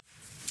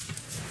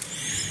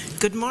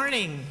Good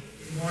morning.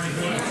 Good morning.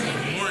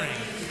 Good morning.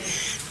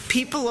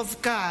 People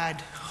of God,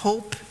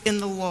 hope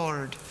in the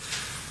Lord.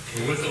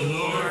 With the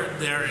Lord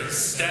there is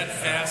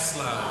steadfast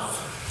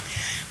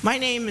love. My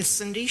name is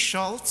Cindy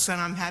Schultz, and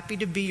I'm happy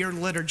to be your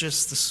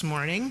liturgist this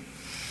morning.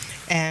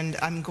 And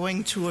I'm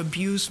going to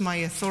abuse my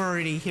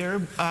authority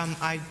here.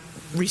 I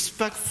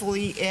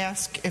respectfully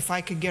ask if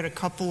I could get a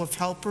couple of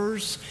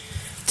helpers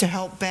to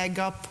help bag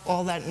up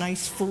all that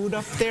nice food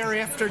up there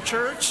after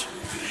church.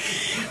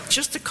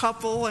 Just a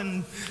couple,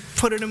 and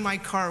put it in my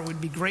car would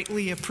be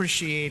greatly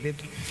appreciated.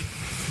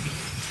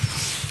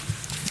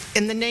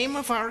 In the name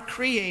of our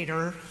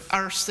Creator,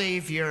 our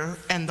Savior,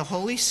 and the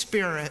Holy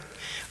Spirit,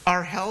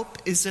 our help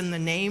is in the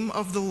name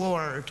of the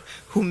Lord,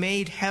 who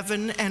made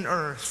heaven and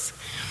earth.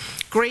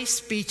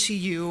 Grace be to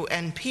you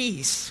and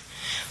peace.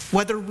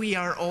 Whether we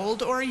are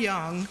old or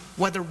young,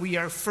 whether we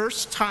are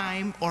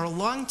first-time or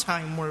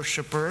long-time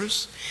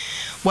worshipers,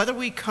 whether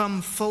we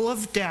come full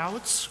of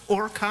doubts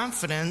or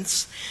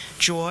confidence,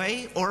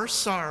 joy or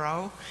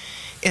sorrow,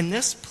 in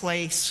this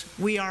place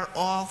we are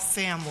all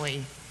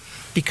family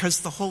because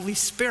the Holy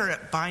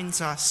Spirit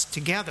binds us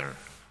together.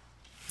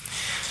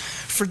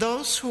 For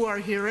those who are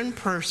here in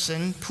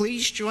person,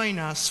 please join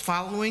us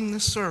following the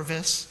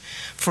service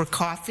for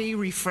coffee,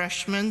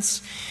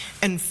 refreshments,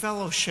 and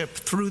fellowship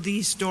through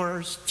these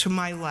doors to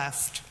my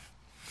left.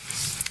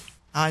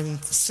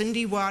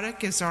 Cindy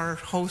Waddick is our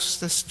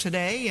hostess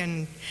today,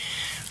 and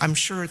I'm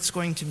sure it's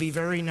going to be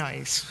very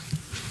nice.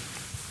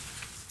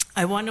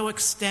 I want to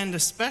extend a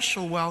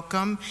special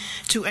welcome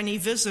to any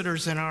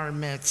visitors in our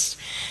midst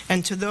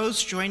and to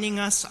those joining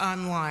us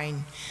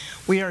online.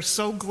 We are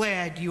so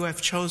glad you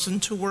have chosen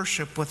to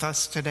worship with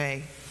us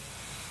today.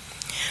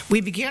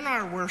 We begin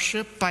our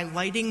worship by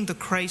lighting the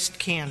Christ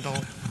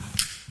candle.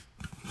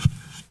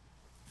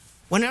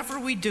 Whenever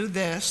we do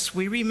this,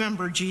 we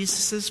remember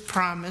Jesus'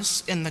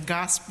 promise in the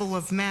Gospel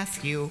of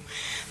Matthew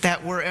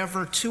that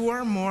wherever two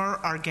or more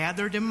are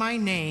gathered in my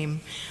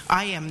name,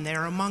 I am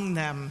there among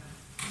them.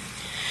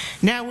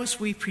 Now, as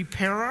we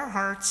prepare our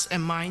hearts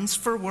and minds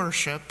for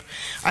worship,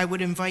 I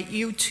would invite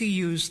you to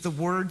use the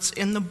words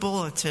in the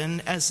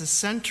bulletin as a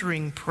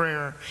centering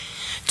prayer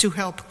to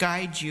help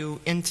guide you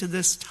into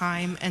this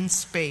time and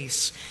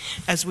space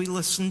as we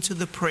listen to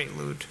the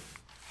prelude.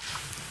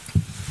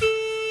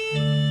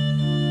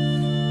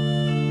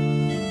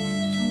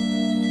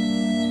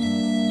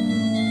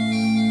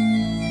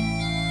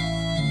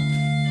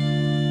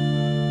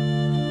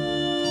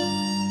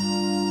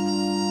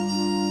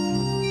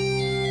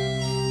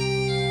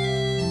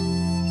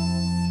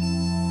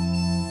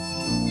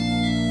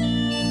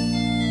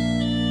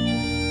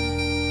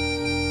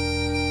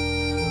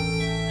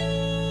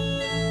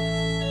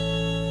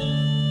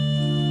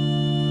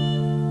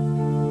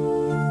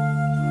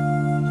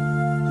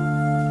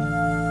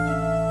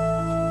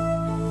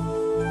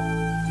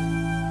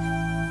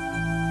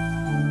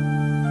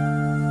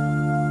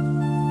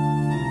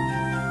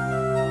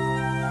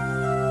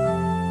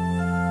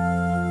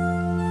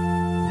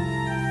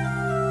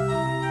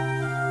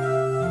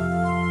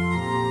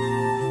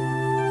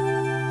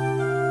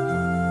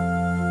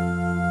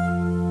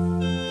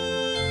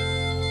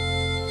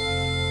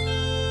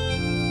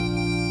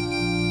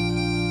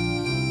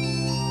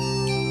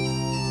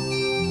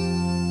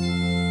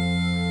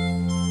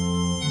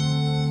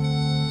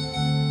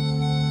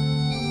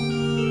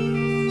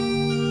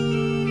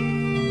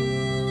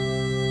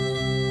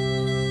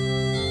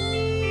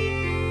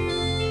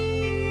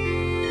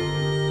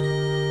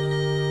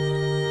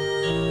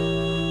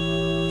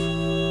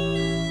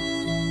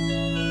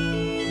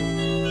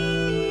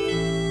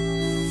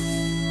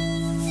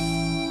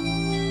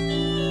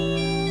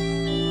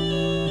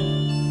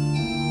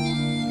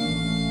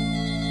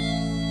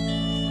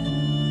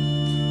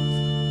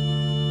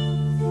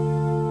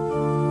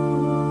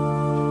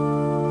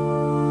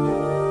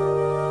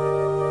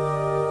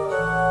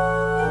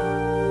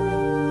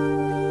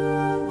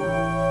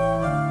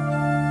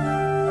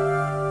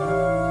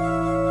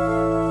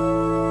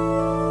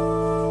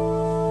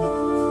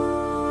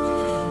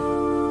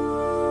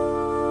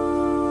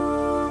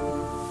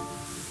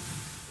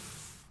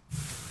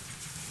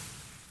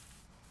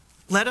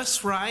 Let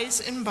us rise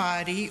in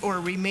body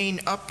or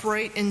remain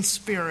upright in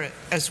spirit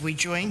as we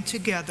join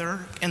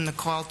together in the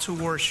call to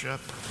worship.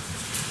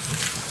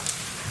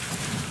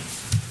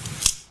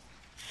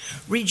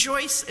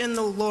 Rejoice in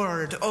the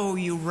Lord, O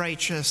you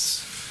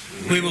righteous.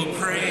 We will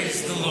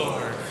praise the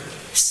Lord.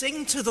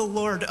 Sing to the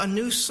Lord a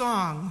new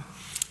song.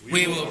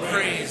 We will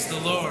praise the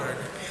Lord.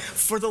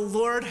 For the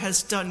Lord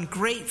has done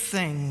great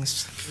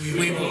things.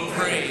 We will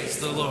praise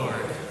the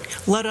Lord.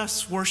 Let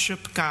us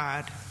worship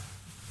God.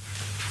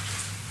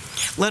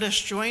 Let us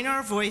join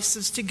our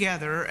voices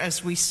together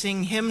as we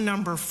sing hymn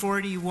number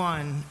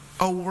 41,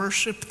 O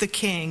Worship the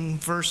King,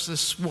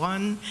 verses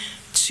 1,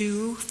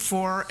 2,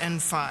 4, and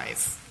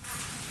 5.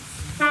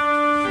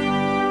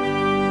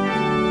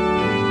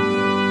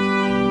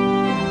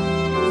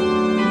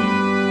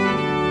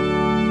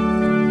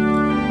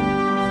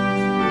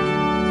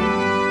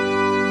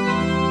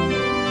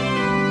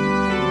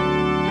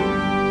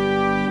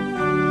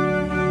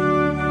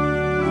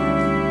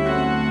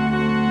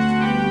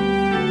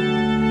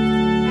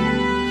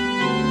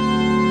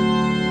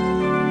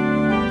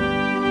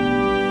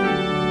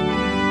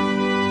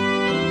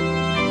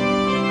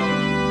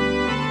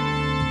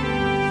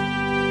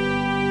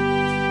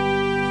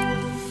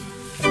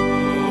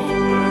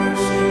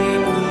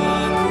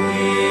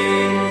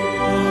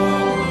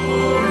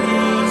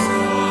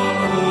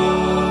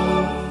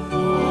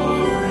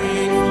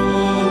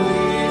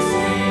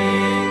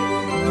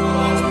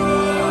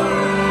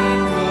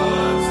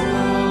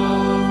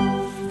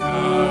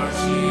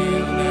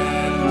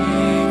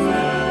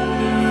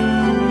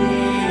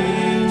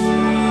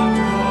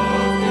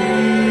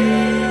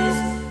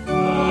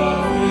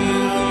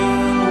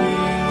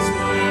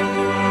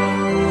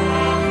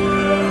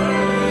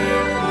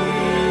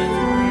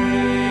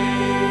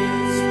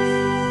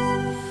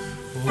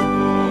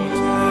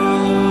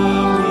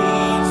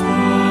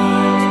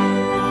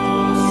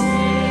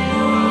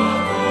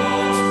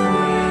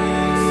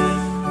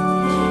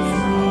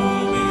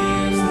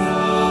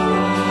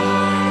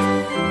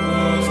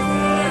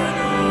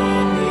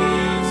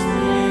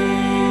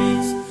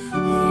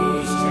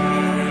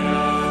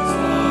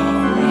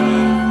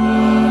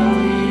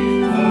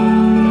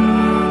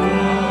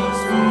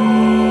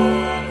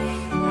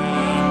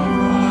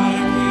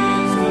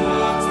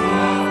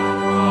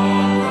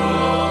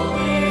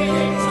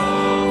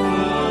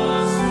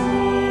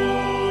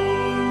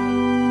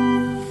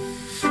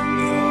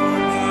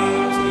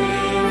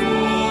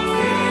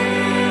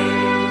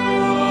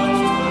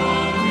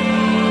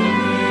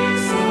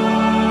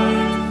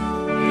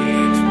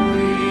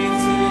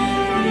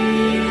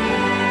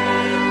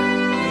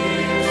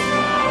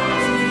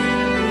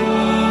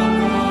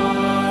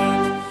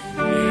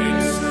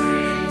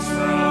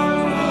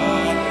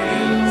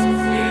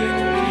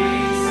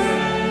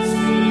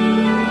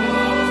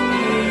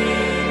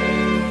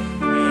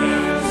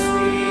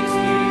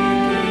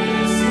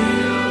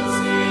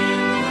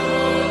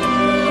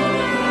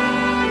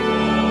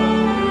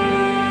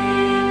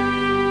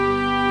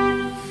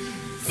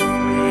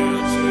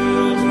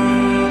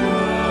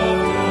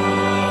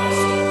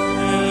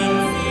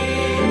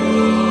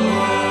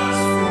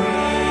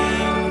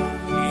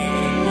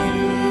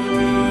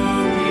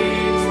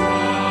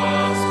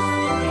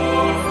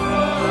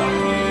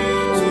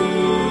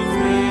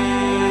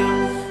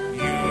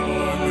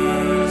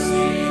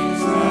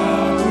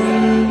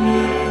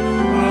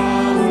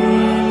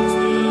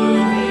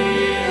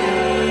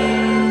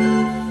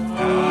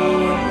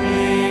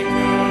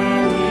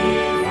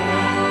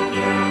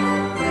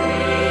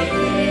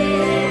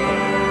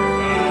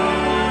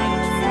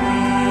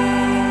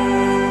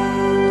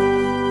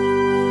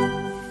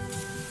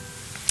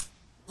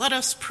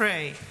 us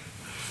pray.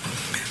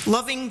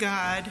 Loving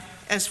God,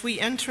 as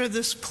we enter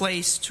this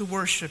place to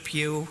worship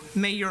you,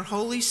 may your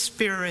Holy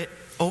Spirit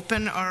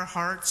open our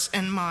hearts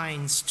and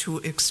minds to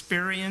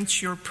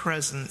experience your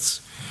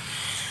presence.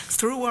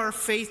 Through our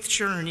faith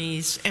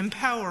journeys,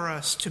 empower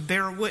us to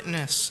bear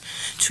witness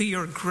to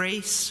your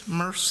grace,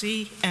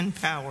 mercy, and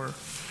power.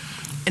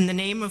 In the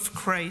name of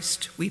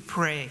Christ, we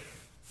pray.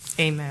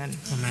 Amen.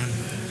 Amen.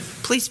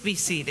 Please be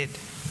seated.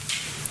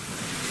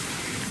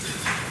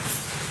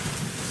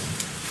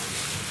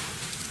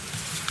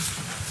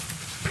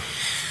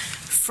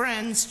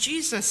 Friends,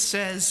 Jesus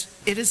says,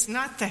 "It is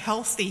not the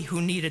healthy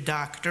who need a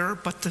doctor,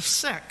 but the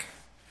sick."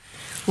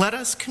 Let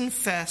us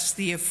confess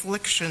the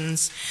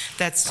afflictions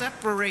that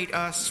separate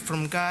us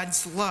from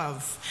God's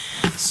love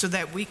so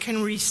that we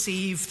can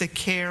receive the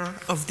care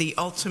of the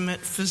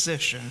ultimate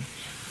physician.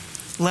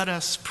 Let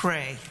us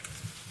pray.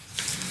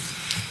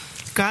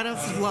 God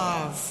of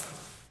love,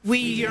 we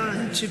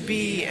yearn to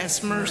be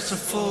as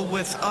merciful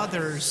with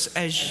others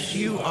as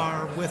you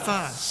are with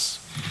us.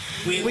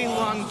 We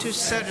long to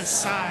set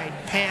aside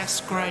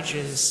past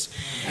grudges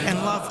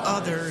and love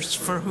others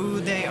for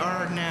who they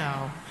are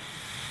now.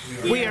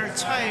 We are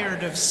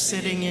tired of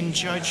sitting in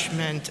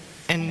judgment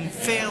and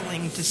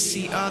failing to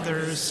see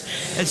others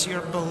as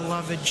your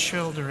beloved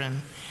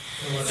children.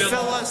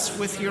 Fill us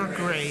with your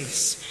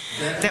grace,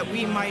 that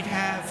we might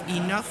have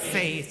enough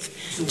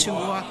faith to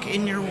walk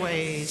in your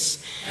ways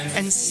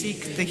and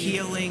seek the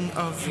healing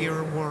of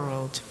your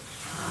world.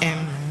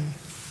 Amen.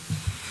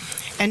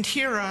 And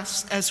hear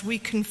us as we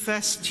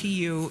confess to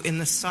you in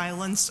the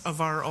silence of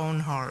our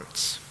own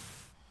hearts.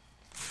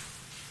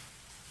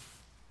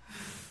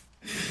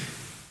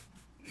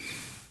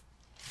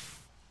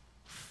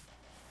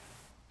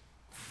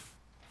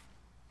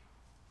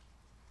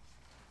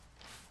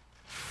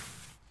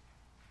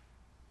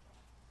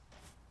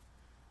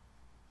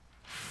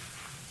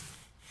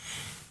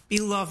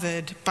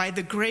 Beloved, by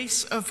the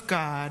grace of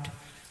God,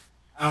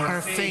 our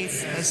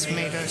faith has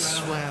made us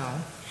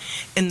swell.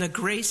 In the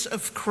grace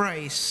of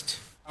Christ,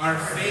 Our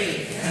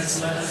faith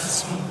has led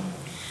us home.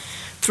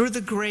 through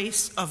the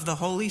grace of the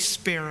Holy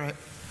Spirit,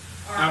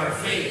 Our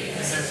faith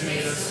has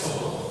made us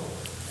whole.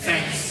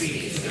 Thanks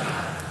be to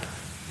God.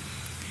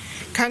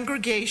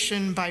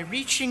 Congregation, by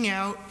reaching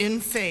out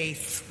in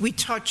faith, we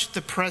touch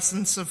the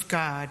presence of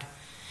God.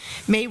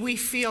 May we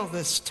feel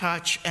this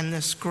touch and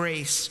this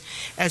grace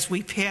as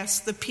we pass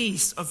the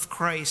peace of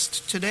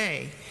Christ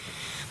today.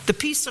 The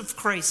peace of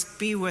Christ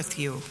be with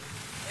you.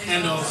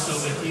 And also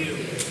with you.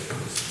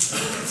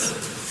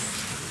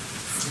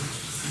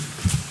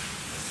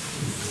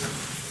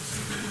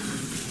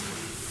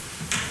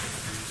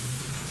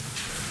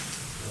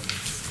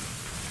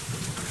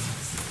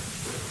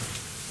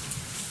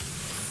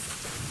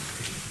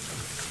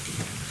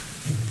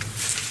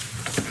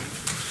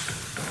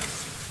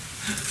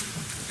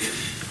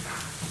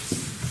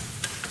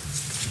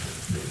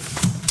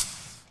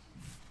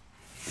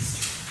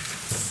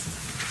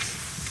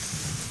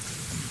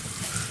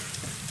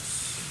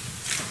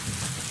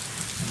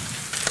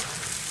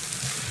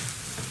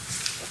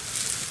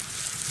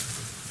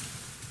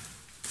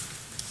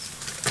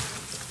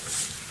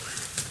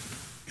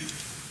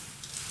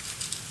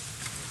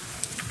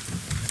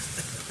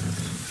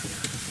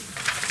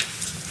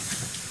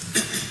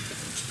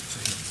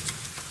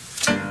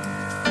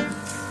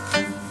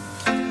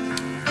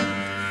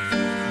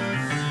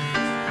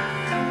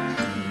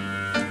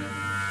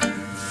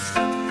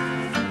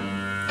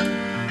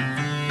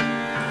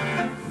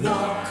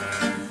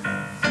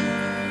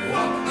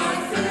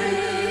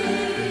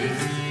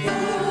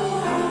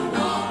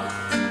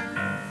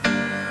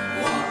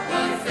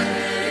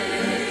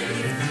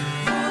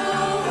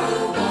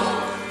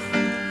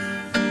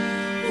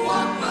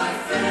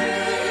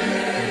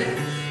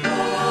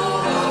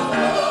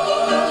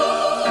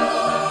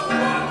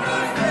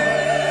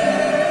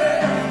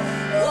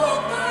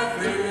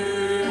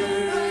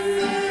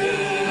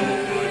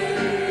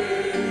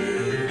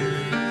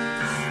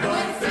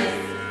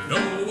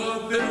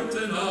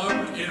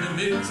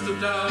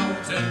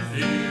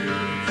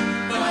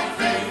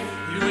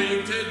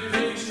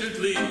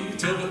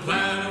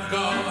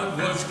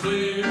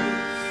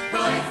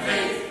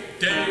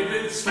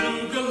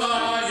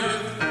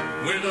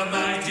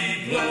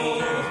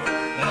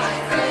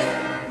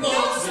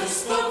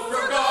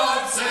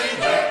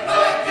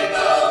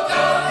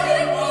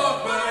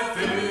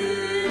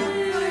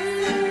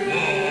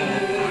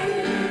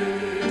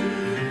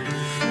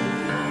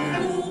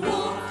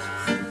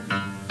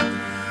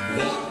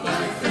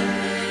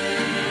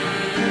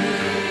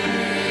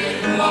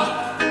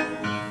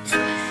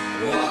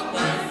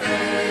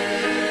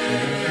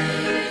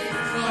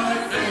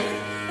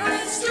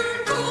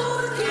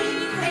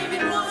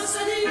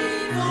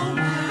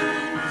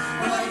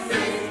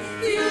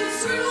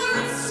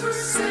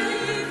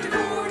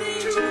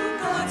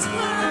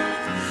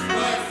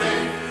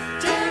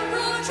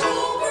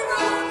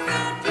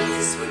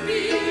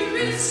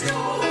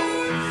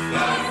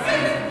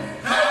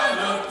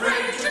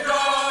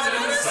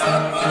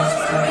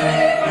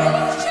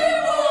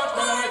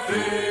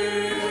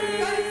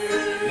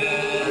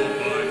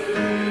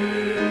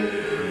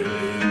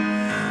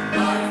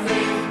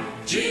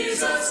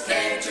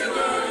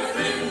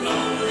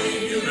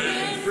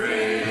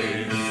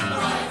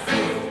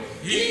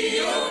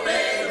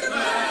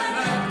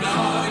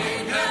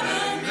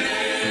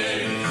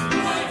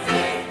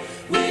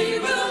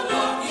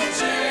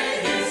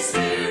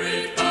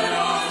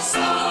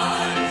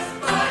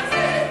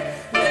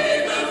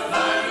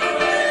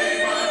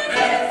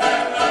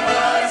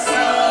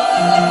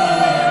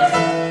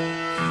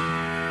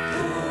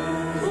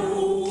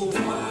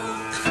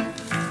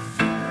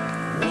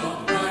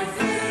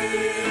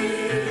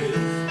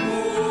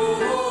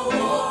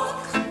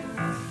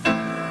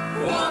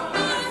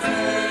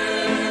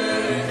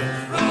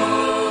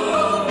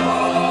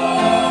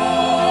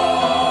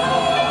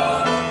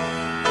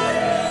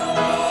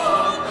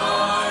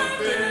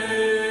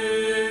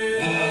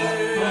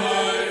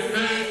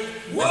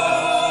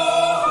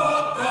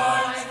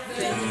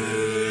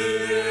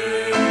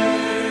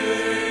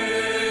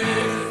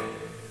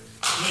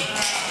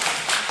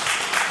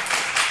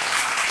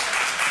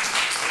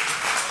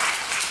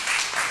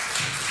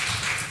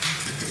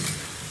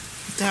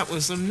 That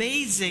was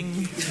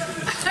amazing.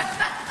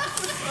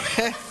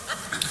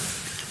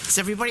 Is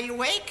everybody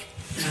awake?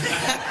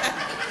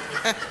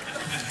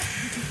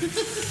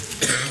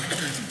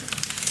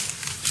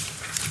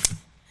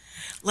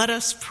 Let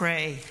us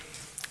pray.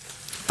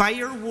 By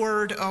your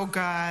word, O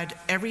God,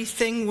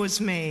 everything was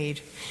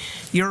made.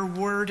 Your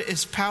word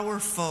is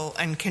powerful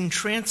and can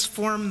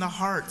transform the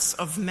hearts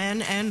of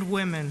men and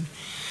women.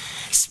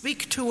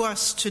 Speak to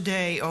us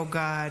today, O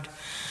God.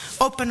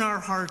 Open our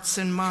hearts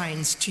and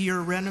minds to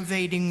your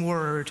renovating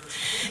word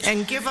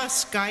and give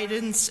us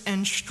guidance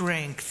and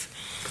strength.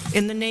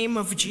 In the name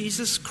of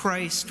Jesus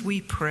Christ, we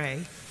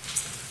pray.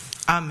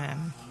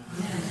 Amen.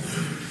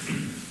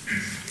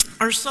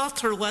 Our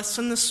Psalter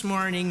lesson this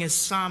morning is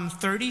Psalm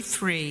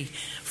 33,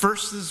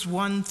 verses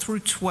 1 through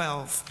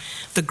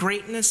 12, the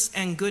greatness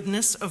and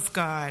goodness of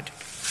God.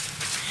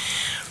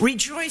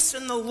 Rejoice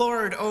in the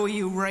Lord, O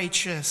you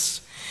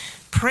righteous.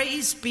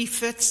 Praise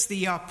befits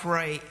the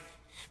upright.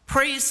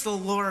 Praise the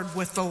Lord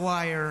with the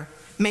lyre.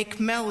 Make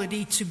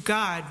melody to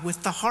God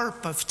with the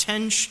harp of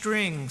 10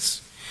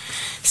 strings.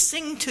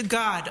 Sing to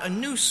God a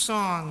new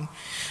song.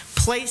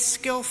 Play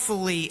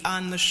skillfully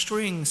on the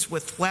strings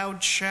with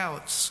loud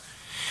shouts.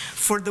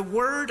 For the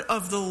word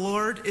of the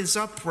Lord is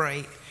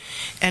upright,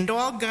 and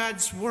all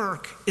God's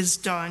work is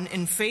done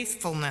in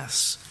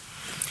faithfulness.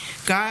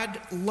 God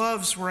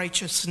loves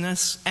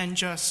righteousness and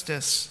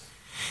justice.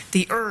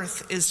 The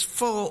earth is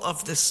full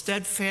of the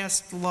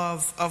steadfast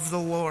love of the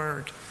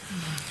Lord.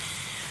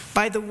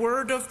 By the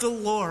word of the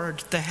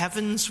Lord the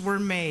heavens were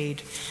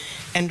made,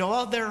 and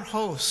all their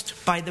host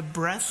by the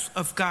breath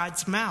of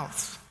God's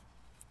mouth.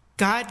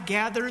 God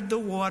gathered the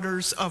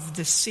waters of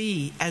the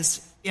sea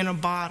as in a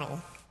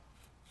bottle.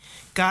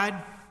 God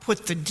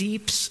put the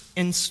deeps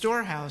in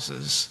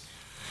storehouses.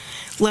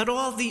 Let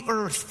all the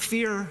earth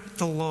fear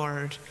the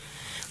Lord.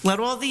 Let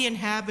all the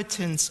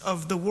inhabitants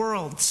of the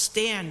world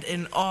stand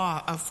in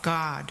awe of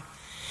God.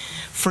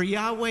 For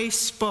Yahweh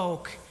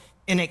spoke,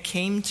 and it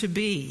came to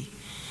be.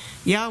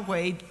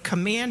 Yahweh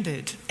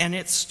commanded, and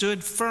it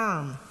stood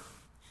firm.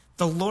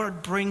 The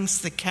Lord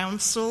brings the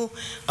counsel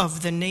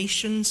of the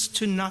nations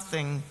to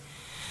nothing.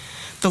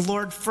 The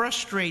Lord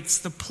frustrates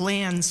the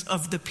plans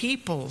of the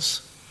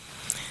peoples.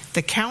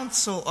 The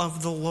counsel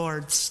of the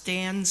Lord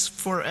stands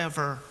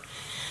forever,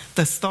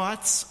 the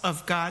thoughts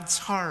of God's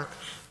heart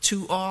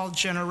to all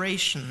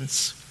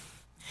generations.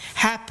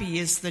 Happy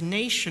is the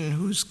nation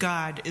whose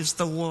God is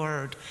the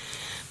Lord,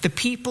 the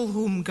people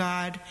whom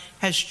God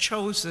has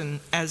chosen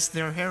as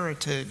their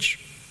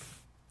heritage.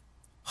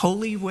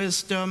 Holy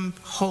wisdom,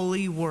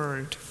 holy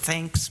word,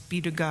 thanks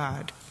be to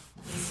God.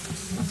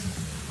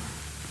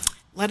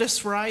 Let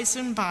us rise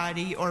in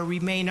body or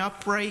remain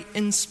upright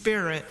in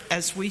spirit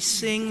as we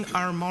sing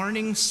our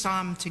morning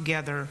psalm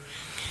together.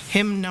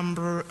 Hymn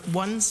number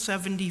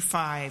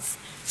 175,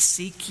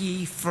 Seek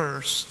Ye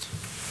First.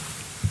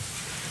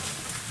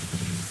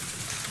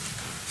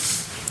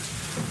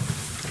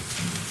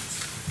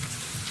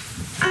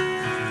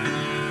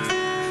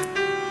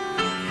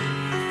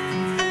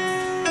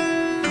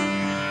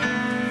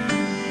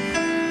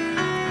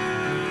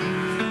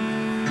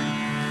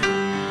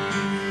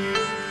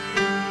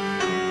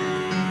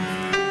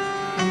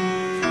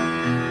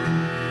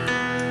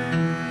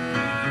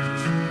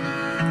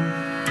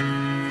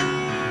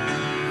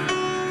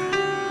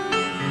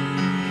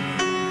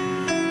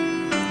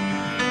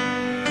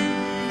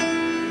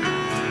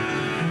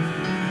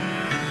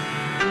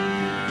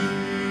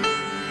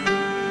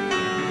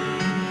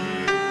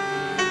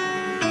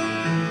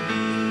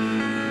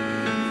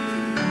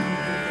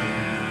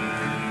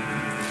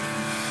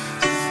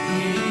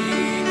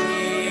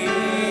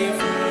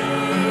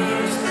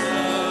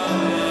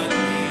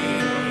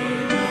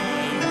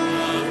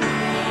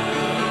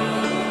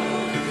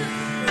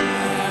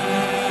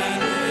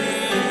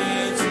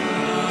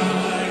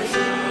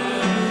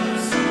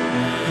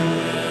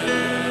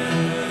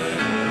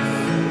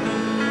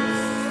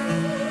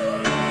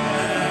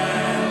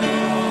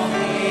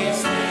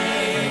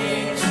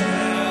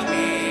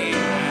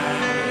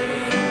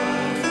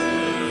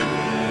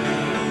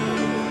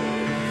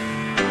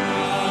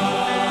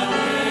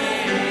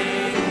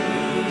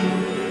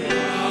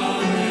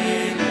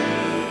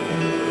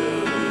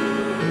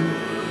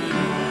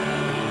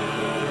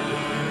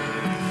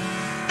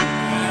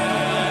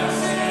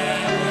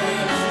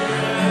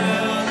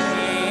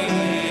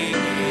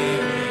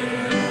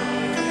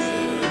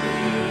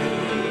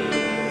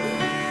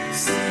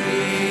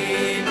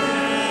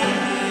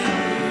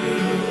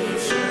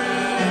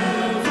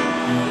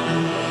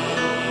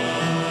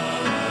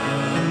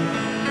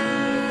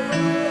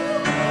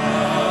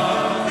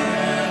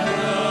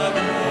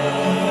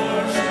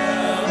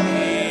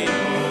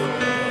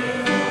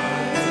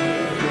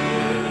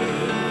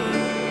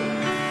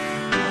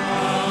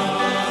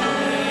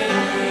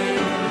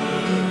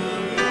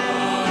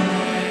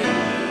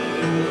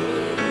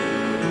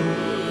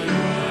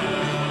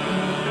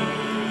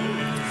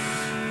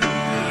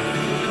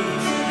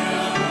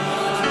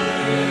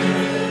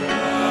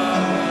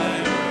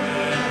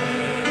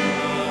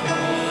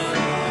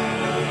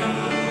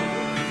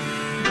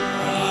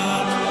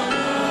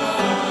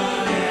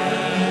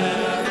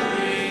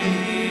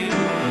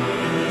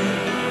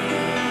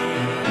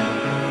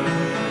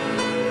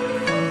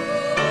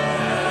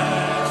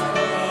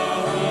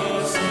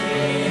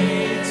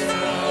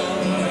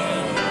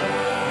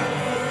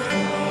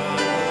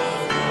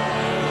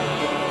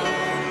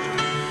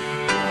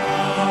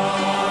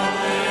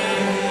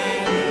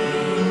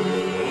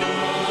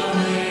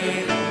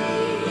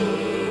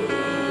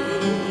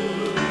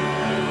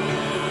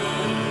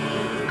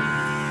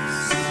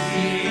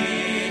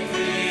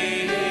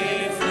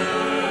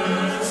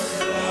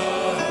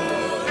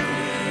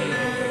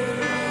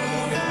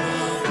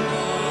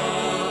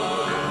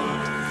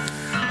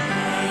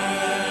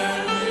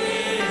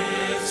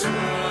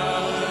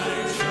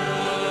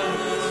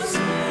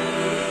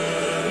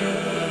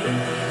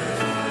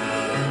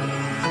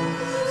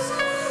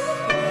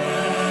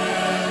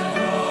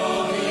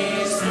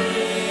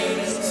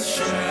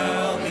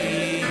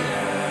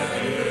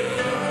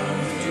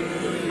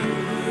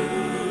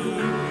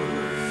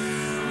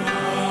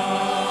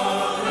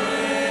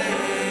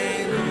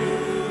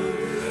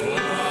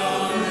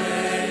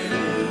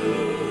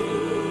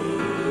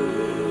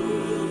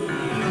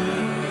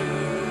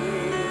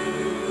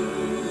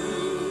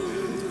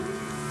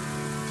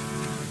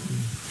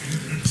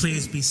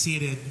 Please be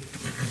seated.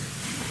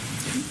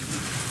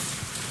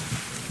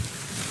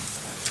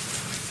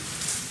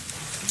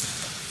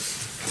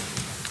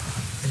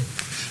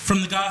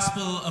 From the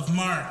Gospel of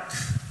Mark,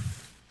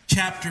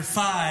 chapter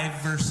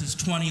 5, verses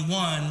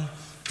 21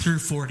 through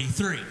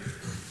 43.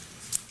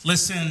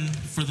 Listen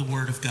for the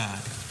word of God.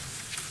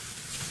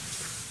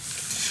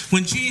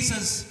 When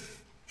Jesus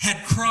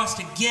had crossed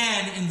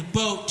again in the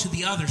boat to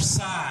the other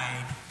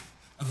side,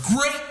 a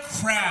great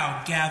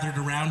crowd gathered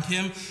around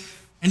him,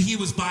 and he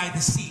was by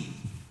the sea.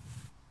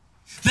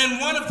 Then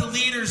one of the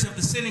leaders of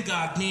the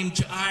synagogue, named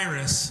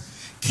Jairus,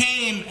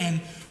 came,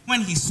 and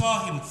when he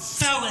saw him,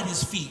 fell at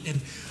his feet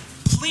and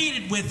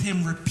pleaded with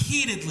him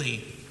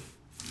repeatedly,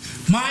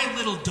 "My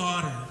little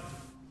daughter,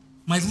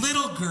 my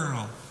little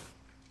girl,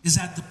 is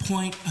at the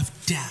point of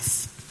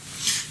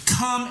death.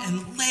 Come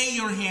and lay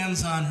your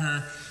hands on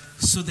her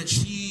so that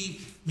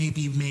she may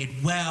be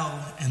made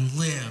well and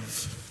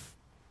live."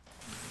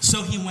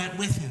 So he went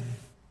with him,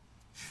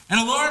 and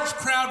a large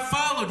crowd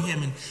followed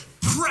him and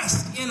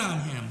pressed in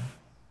on him.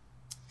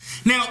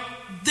 Now,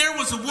 there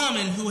was a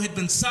woman who had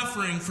been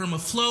suffering from a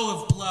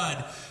flow of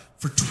blood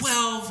for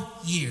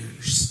 12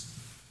 years.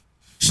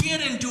 She had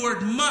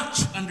endured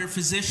much under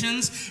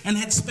physicians and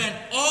had spent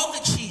all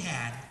that she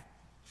had,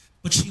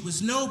 but she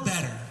was no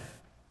better,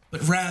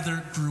 but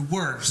rather grew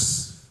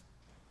worse.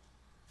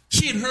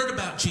 She had heard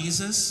about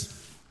Jesus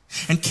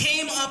and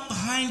came up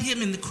behind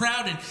him in the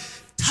crowd and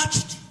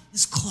touched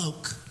his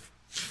cloak.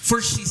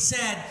 For she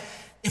said,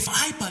 "If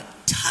I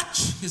but touch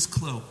his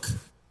cloak,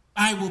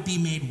 I will be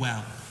made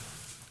well."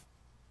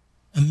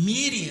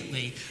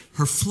 Immediately,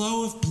 her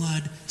flow of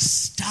blood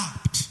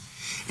stopped,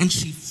 and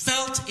she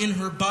felt in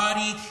her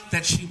body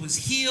that she was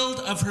healed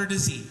of her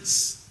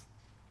disease.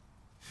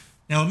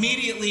 Now,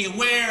 immediately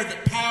aware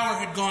that power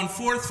had gone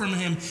forth from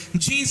him,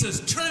 Jesus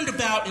turned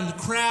about in the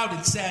crowd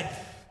and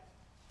said,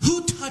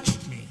 "Who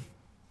touched me?"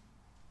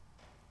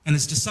 And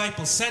his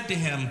disciples said to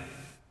him,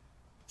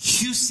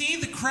 "You see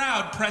the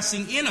crowd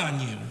pressing in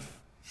on you.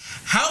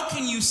 How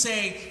can you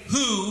say,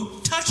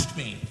 'Who touched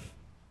me?'"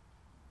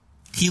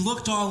 He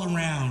looked all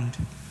around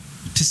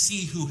to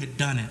see who had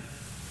done it.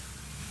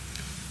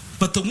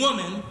 But the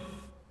woman,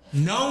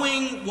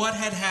 knowing what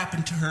had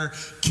happened to her,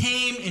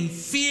 came in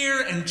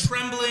fear and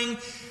trembling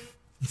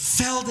and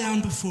fell down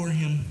before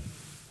him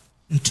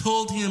and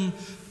told him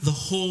the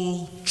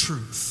whole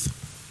truth.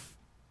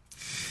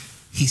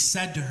 He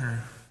said to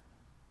her,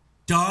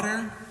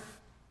 "Daughter,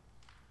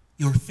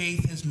 your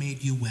faith has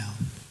made you well.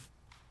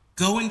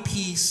 Go in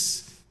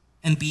peace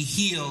and be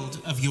healed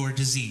of your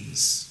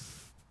disease."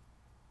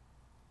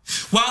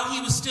 While he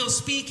was still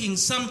speaking,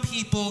 some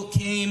people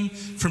came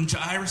from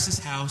Jairus'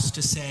 house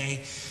to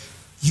say,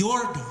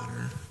 "Your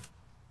daughter,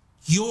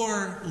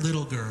 your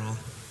little girl,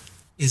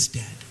 is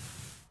dead.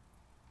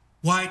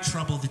 Why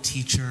trouble the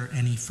teacher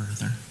any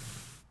further?"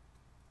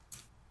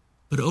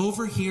 But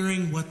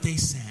overhearing what they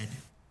said,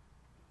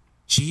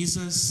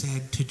 Jesus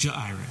said to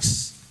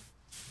Jairus,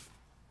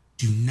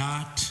 "Do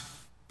not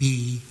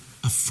be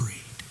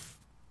afraid.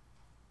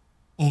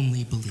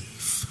 Only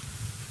believe."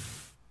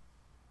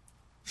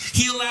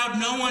 He allowed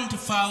no one to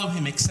follow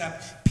him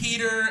except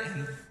Peter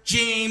and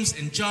James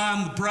and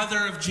John, the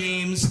brother of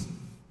James.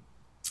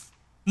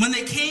 When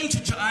they came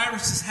to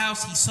Jairus'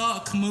 house, he saw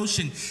a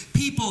commotion,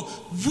 people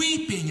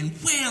weeping and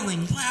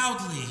wailing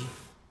loudly.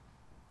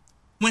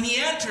 When he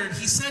entered,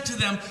 he said to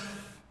them,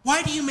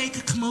 "Why do you make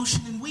a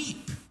commotion and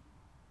weep?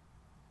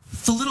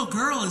 The little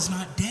girl is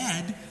not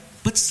dead,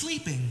 but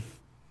sleeping."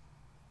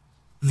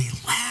 And they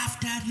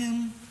laughed at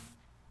him.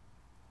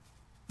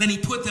 Then he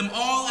put them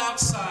all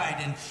outside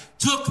and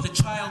took the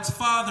child's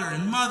father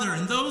and mother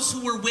and those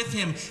who were with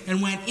him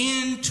and went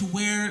in to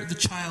where the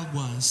child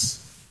was.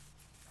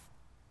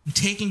 And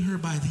taking her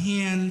by the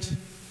hand,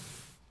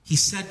 he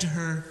said to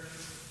her,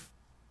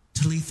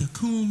 Talitha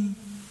kum,"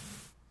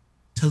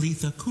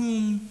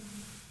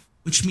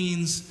 which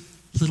means,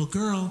 "Little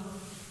girl,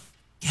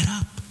 get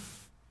up."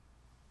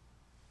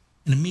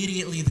 And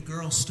immediately the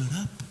girl stood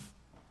up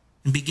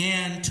and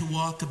began to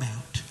walk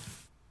about.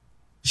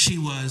 She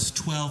was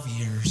 12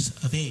 years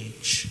of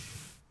age.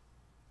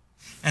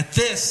 At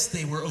this,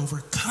 they were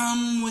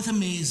overcome with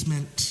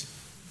amazement.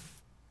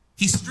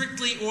 He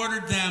strictly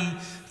ordered them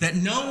that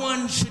no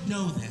one should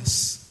know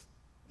this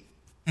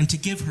and to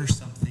give her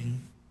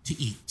something to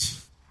eat.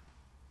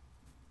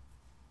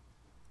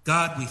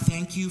 God, we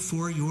thank you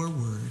for your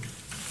word,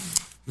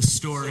 the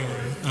story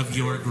of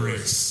your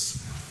grace.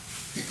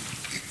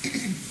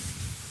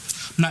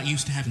 I'm not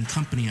used to having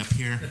company up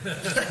here.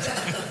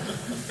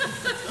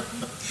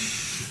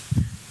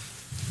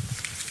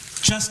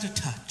 Just a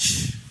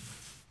touch.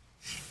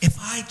 If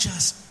I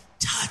just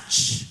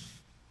touch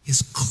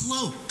his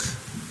cloak.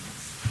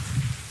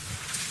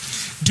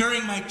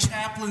 During my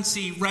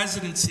chaplaincy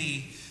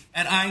residency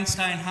at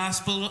Einstein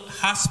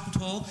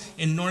Hospital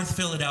in North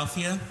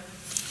Philadelphia,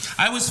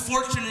 I was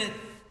fortunate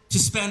to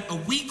spend a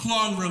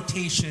week-long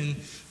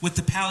rotation with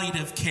the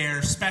palliative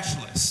care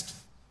specialist.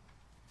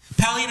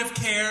 Palliative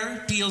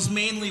care deals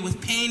mainly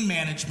with pain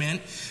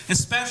management,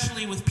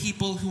 especially with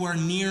people who are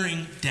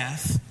nearing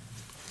death.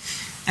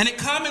 And it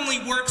commonly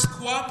works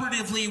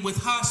cooperatively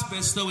with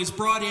hospice, though is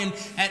brought in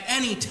at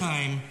any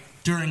time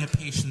during a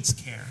patient's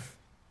care.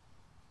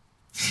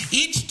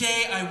 Each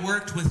day I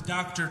worked with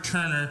Dr.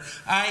 Turner,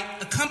 I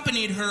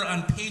accompanied her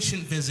on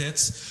patient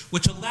visits,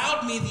 which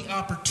allowed me the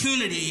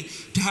opportunity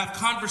to have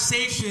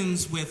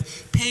conversations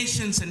with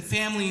patients and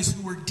families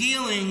who were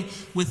dealing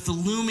with the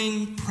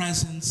looming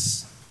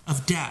presence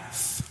of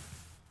death.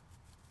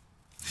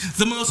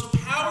 The most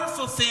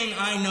powerful thing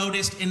I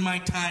noticed in my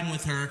time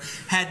with her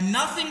had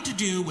nothing to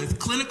do with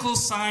clinical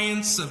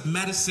science of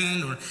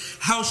medicine or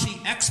how she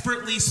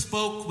expertly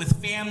spoke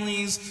with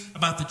families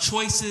about the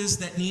choices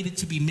that needed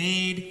to be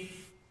made.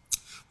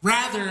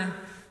 Rather,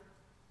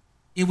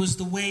 it was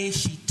the way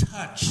she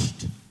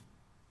touched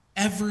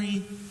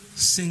every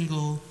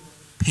single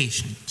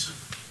patient.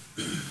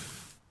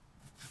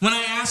 When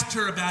I asked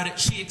her about it,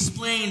 she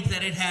explained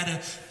that it had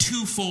a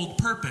twofold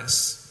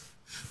purpose.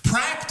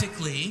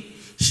 Practically,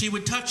 she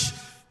would touch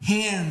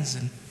hands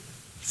and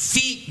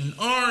feet and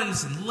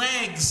arms and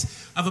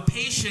legs of a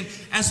patient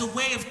as a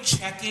way of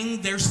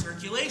checking their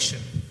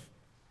circulation.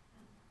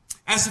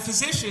 As a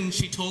physician,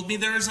 she told me,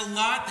 there is a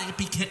lot that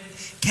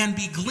can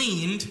be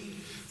gleaned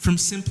from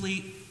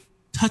simply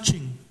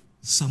touching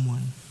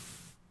someone.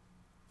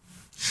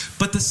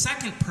 But the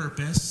second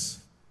purpose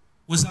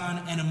was on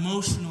an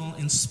emotional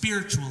and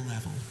spiritual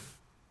level.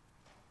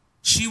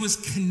 She was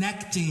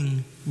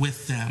connecting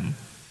with them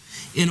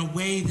in a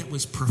way that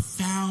was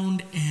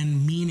profound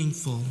and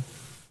meaningful.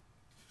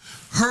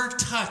 Her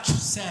touch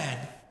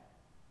said,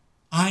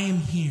 I am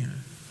here.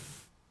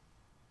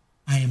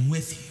 I am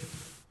with you.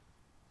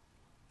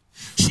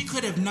 She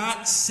could have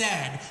not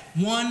said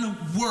one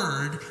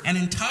word an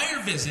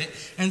entire visit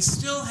and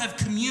still have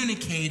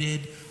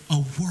communicated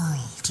a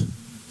world.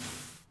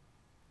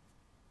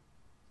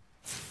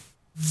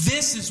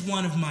 This is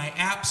one of my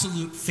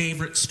absolute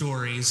favorite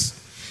stories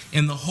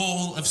in the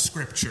whole of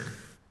Scripture.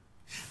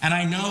 And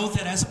I know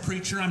that as a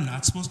preacher, I'm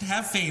not supposed to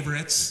have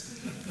favorites,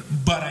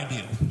 but I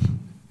do.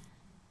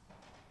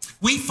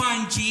 We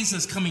find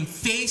Jesus coming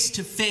face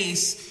to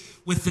face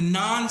with the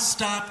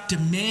nonstop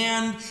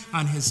demand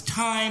on his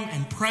time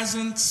and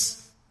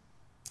presence.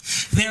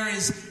 There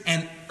is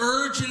an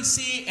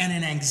urgency and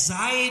an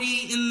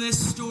anxiety in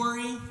this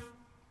story,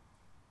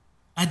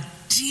 a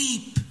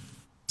deep,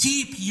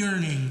 deep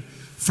yearning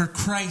for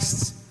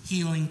Christ's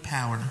healing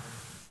power.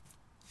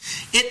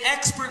 It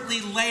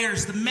expertly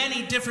layers the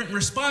many different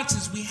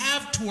responses we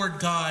have toward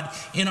God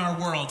in our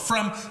world,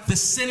 from the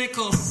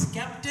cynical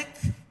skeptic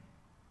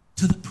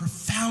to the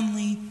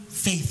profoundly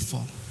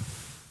faithful.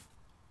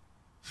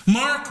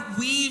 Mark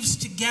weaves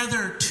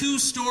together two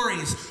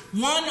stories,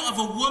 one of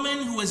a woman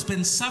who has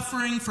been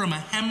suffering from a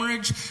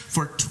hemorrhage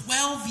for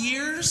 12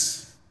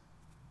 years,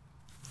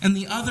 and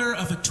the other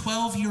of a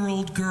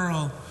 12-year-old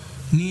girl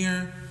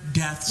near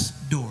death's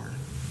door.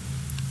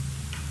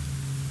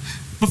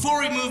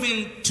 Before we move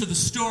into the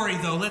story,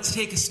 though, let's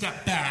take a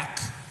step back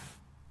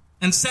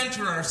and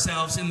center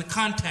ourselves in the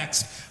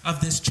context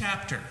of this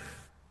chapter.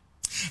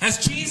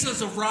 As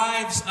Jesus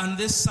arrives on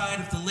this side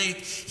of the lake,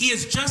 he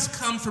has just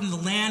come from the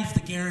land of the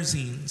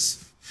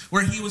Gerasenes,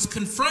 where he was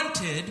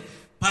confronted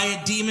by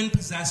a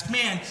demon-possessed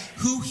man,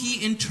 who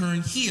he in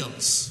turn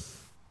heals.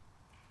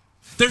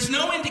 There's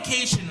no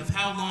indication of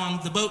how long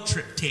the boat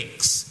trip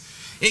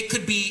takes. It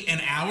could be an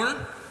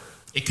hour,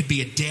 it could be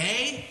a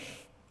day,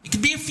 it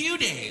could be a few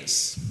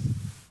days.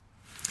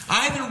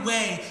 Either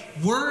way,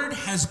 word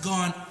has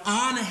gone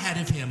on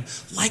ahead of him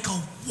like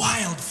a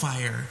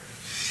wildfire,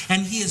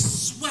 and he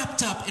is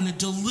swept up in a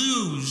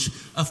deluge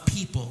of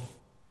people,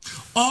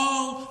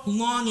 all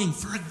longing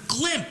for a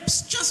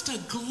glimpse, just a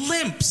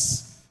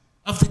glimpse,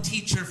 of the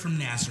teacher from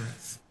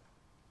Nazareth.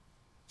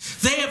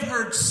 They have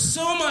heard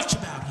so much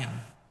about him,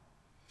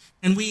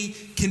 and we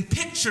can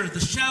picture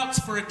the shouts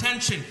for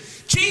attention.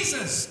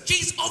 Jesus,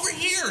 Jesus, over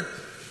here!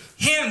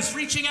 Hands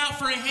reaching out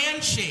for a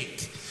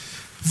handshake.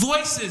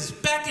 Voices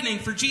beckoning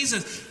for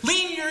Jesus.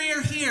 Lean your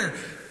ear here.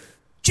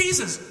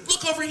 Jesus,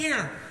 look over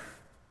here.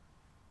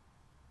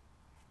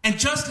 And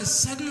just as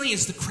suddenly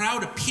as the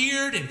crowd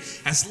appeared, and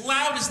as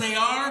loud as they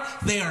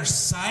are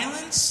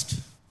silenced.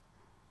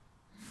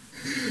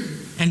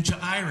 And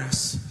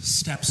Jairus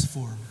steps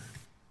forward.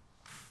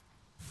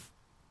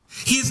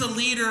 He is a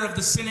leader of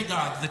the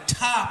synagogue, the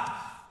top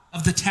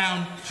of the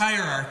town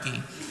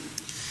hierarchy.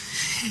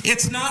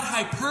 It's not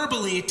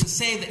hyperbole to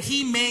say that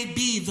he may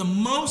be the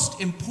most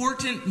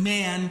important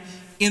man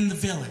in the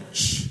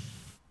village.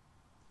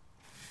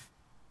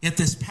 Yet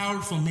this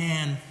powerful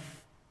man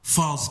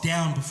falls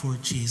down before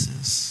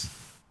Jesus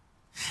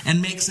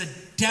and makes a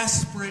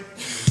desperate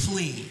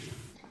plea.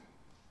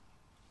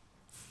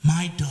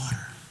 My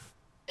daughter,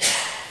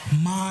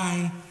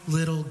 my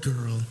little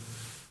girl,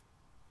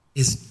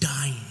 is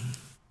dying.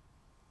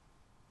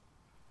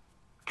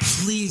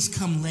 Please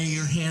come lay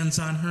your hands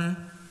on her.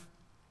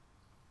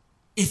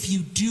 If you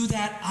do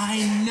that,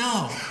 I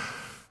know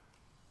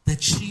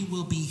that she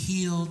will be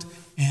healed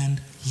and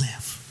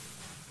live.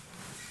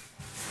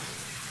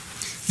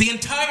 The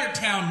entire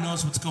town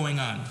knows what's going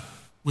on.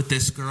 with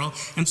this girl.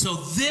 And so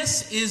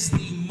this is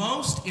the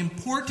most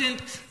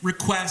important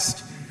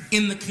request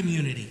in the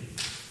community.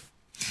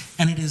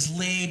 And it is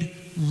laid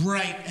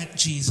right at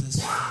Jesus'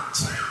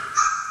 feet.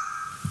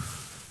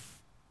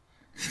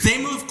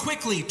 They move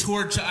quickly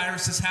toward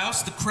Jairus'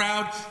 house, the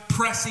crowd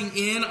pressing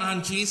in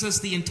on Jesus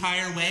the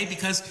entire way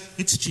because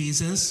it's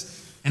Jesus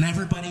and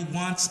everybody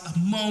wants a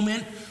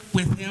moment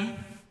with him.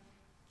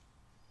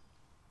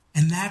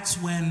 And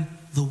that's when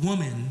the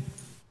woman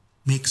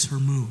makes her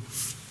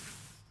move.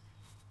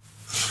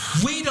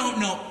 We don't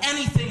know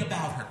anything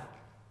about her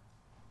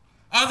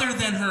other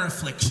than her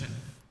affliction.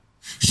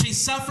 She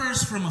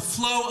suffers from a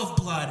flow of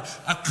blood,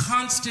 a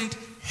constant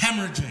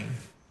hemorrhaging.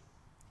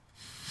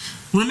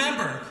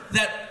 Remember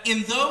that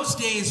in those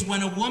days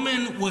when a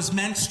woman was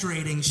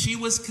menstruating, she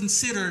was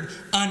considered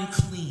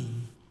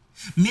unclean,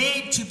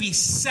 made to be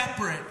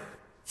separate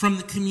from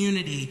the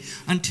community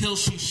until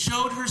she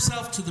showed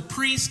herself to the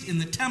priest in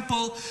the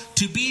temple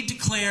to be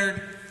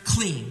declared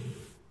clean.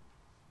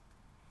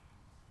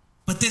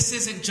 But this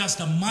isn't just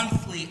a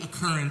monthly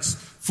occurrence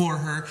for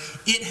her.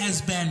 It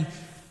has been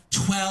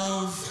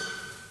 12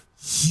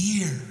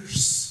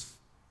 years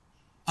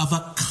of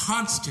a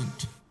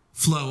constant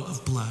flow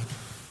of blood.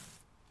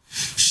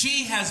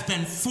 She has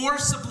been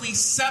forcibly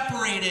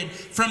separated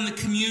from the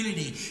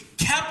community,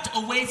 kept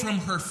away from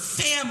her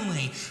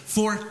family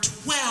for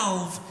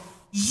 12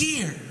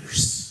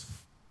 years.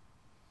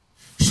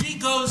 She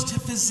goes to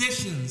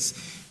physicians,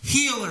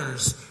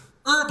 healers,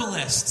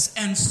 herbalists,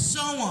 and so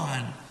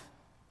on,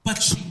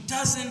 but she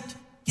doesn't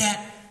get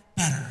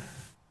better.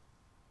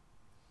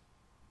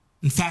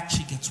 In fact,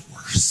 she gets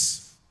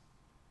worse.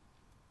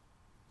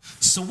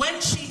 So when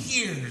she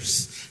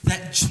hears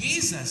that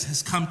Jesus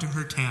has come to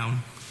her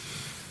town,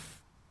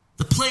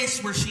 the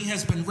place where she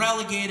has been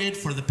relegated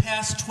for the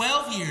past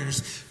 12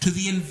 years to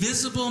the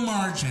invisible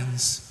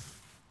margins,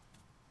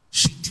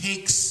 she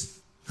takes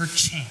her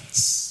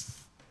chance.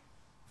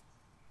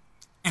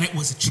 And it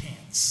was a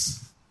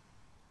chance.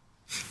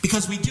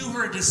 Because we do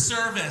her a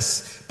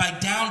disservice by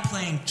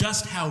downplaying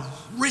just how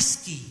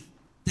risky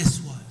this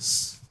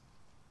was.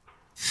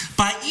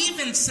 By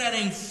even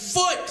setting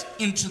foot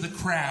into the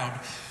crowd,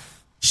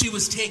 she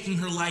was taking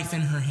her life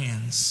in her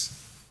hands.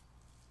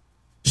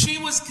 She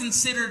was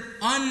considered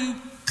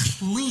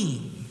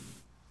unclean,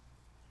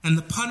 and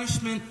the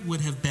punishment would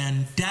have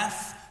been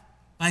death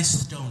by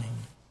stoning.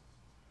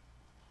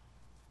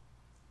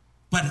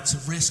 But it's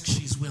a risk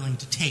she's willing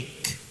to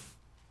take.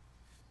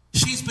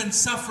 She's been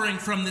suffering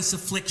from this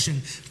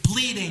affliction,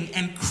 bleeding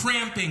and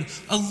cramping,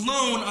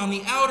 alone on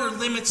the outer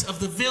limits of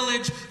the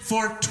village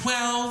for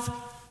 12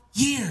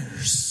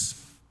 years.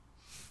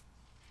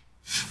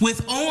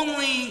 With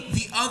only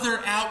the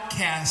other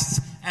outcasts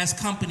as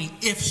company,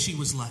 if she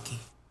was lucky.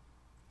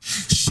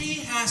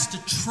 She has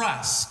to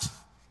trust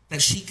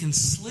that she can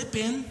slip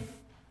in,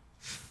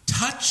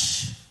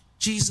 touch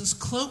Jesus'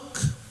 cloak,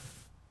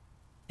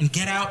 and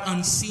get out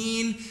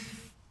unseen,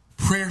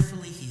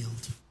 prayerfully healed.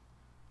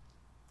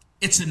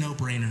 It's a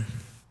no-brainer.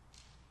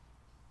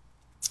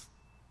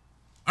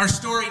 Our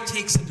story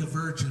takes a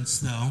divergence,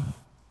 though,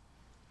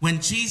 when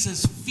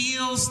Jesus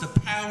feels the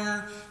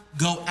power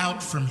go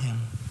out from him.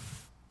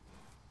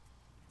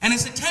 And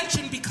his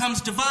attention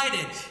becomes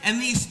divided, and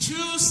these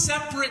two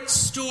separate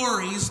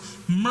stories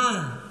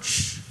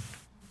merge.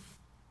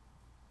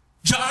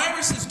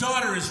 Jairus'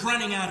 daughter is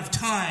running out of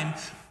time,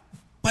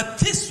 but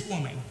this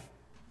woman,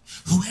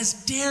 who has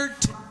dared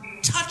to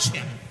touch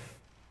him,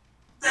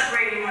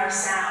 separating our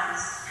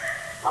sounds.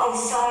 Oh,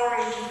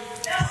 sorry. No,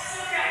 it's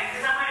okay,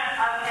 because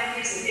I'm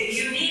using it.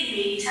 If you need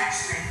me,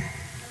 text me.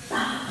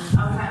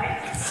 Okay.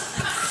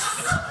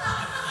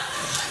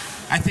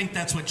 I think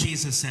that's what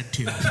Jesus said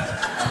too.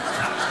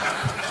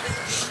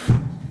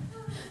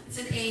 It's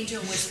an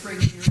angel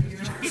whispering in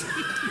your ear.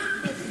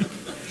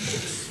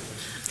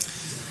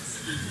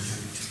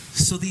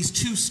 So these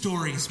two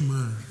stories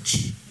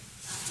merge.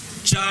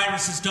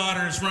 Jairus'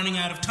 daughter is running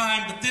out of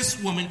time, but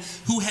this woman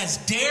who has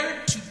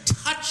dared to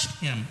touch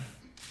him,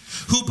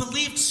 who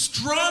believed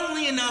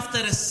strongly enough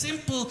that a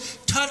simple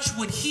touch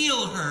would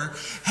heal her,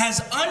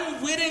 has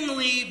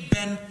unwittingly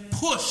been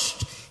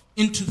pushed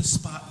into the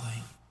spotlight.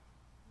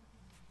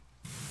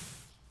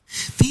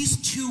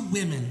 These two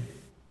women,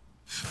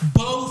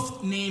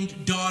 both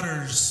named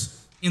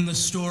daughters in the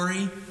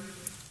story,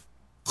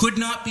 could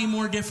not be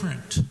more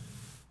different.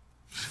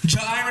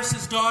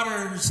 Jairus'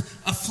 daughter's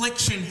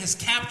affliction has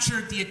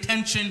captured the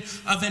attention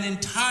of an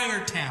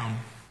entire town.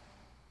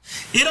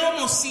 It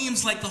almost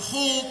seems like the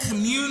whole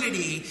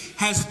community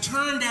has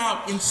turned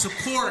out in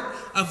support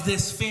of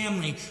this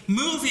family,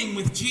 moving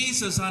with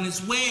Jesus on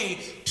his way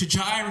to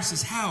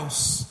Jairus'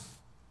 house.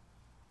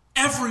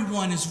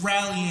 Everyone is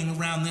rallying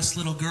around this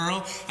little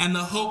girl and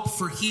the hope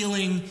for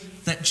healing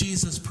that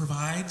Jesus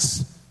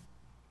provides.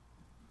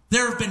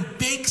 There have been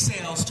bake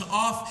sales to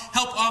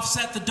help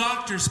offset the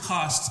doctor's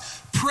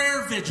costs,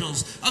 prayer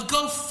vigils, a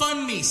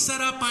GoFundMe set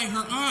up by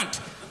her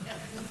aunt.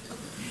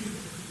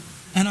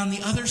 And on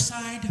the other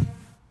side,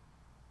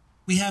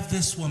 we have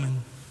this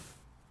woman,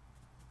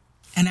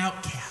 an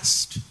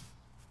outcast.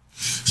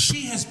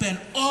 She has been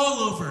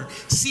all over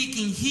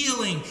seeking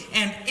healing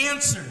and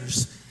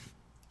answers.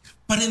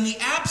 But in the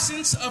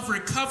absence of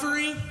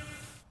recovery,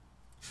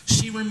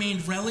 she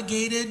remained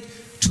relegated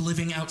to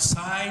living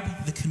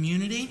outside the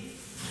community.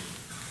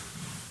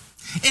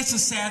 It's a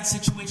sad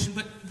situation,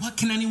 but what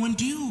can anyone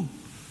do?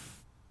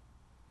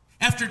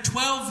 After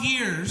 12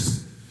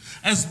 years,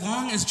 as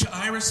long as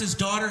Jairus'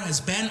 daughter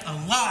has been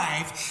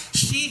alive,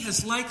 she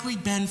has likely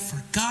been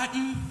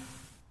forgotten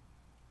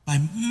by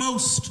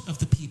most of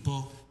the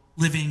people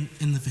living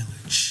in the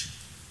village.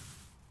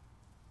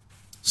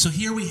 So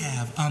here we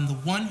have, on the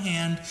one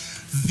hand,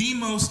 the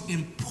most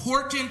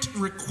important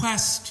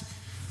request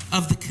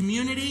of the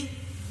community,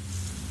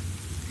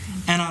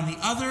 and on the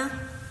other,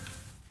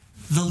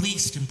 the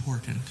least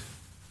important.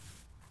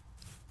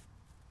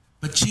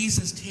 But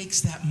Jesus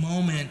takes that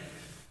moment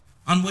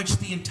on which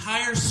the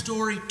entire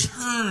story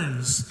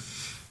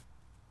turns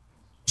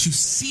to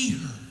see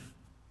her,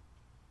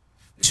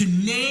 to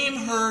name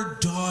her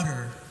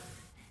daughter,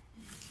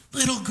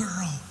 little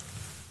girl,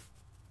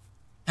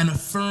 and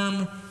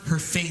affirm her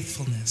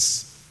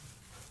faithfulness.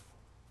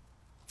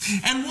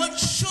 And what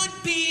should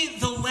be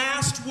the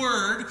last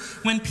word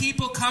when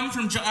people come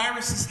from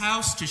Jairus'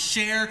 house to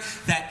share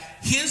that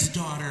his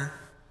daughter,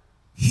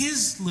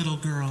 his little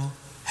girl,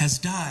 has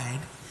died,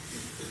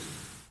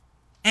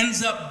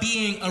 ends up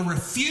being a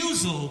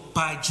refusal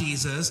by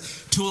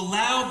Jesus to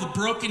allow the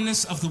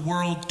brokenness of the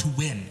world to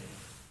win.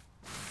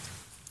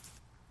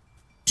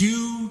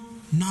 Do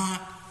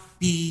not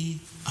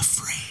be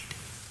afraid.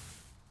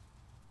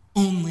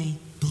 Only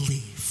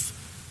believe.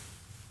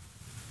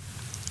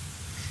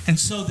 And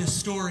so this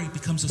story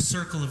becomes a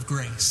circle of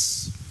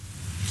grace.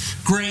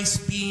 Grace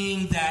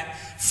being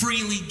that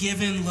freely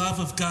given love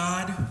of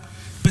God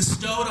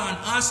bestowed on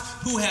us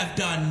who have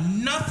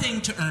done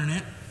nothing to earn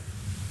it.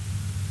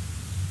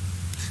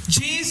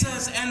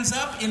 Jesus ends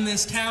up in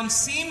this town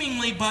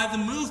seemingly by the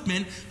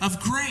movement of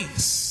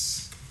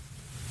grace.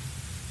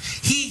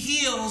 He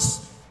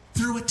heals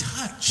through a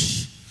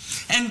touch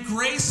and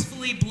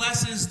gracefully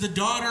blesses the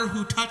daughter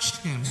who touched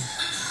him.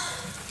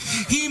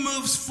 He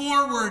moves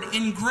forward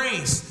in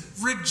grace,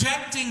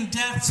 rejecting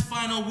death's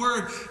final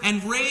word,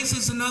 and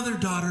raises another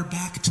daughter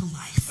back to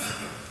life.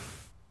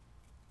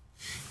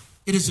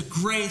 It is a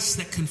grace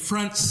that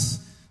confronts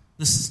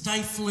the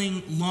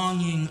stifling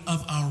longing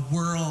of our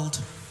world.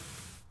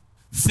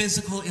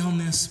 Physical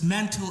illness,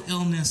 mental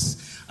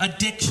illness,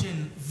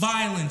 addiction,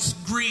 violence,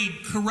 greed,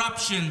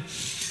 corruption.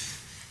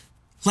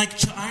 Like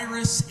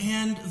Jairus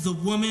and the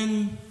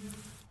woman,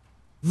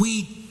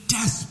 we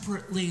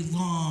desperately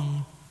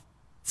long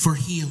for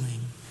healing.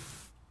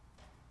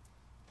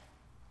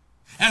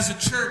 As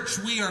a church,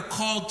 we are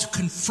called to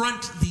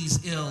confront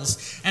these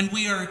ills, and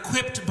we are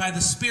equipped by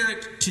the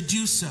Spirit to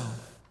do so.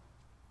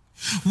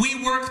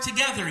 We work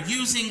together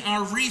using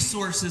our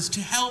resources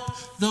to help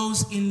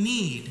those in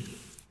need.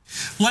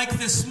 Like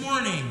this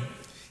morning,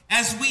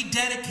 as we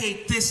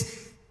dedicate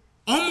this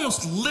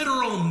almost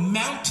literal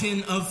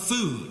mountain of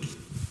food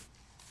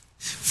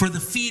for the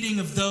feeding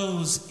of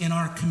those in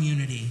our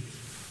community.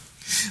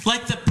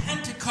 Like the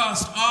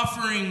Pentecost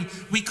offering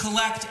we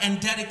collect and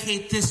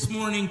dedicate this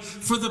morning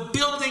for the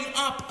building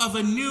up of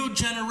a new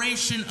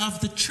generation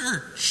of the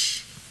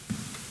church.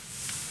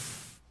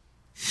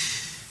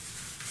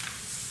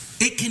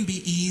 It can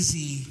be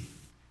easy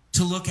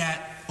to look at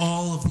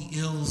all of the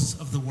ills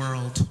of the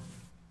world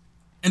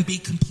and be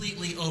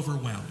completely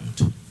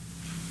overwhelmed.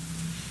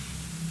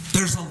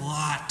 There's a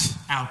lot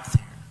out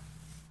there.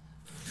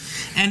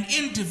 And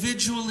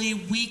individually,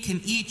 we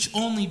can each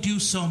only do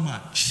so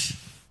much.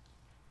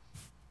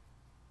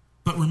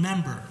 But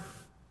remember,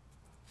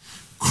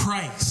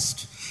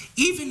 Christ,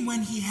 even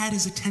when he had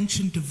his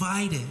attention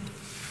divided,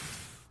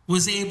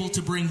 was able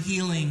to bring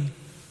healing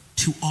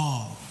to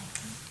all.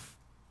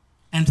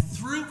 And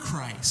through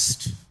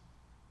Christ,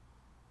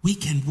 we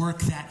can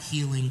work that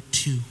healing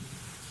too.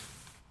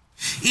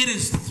 It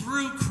is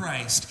through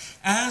Christ,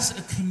 as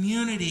a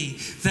community,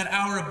 that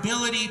our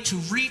ability to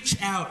reach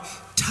out,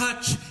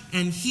 touch,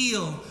 and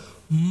heal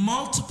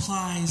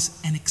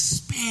multiplies and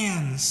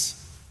expands.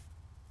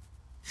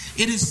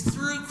 It is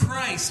through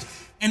Christ,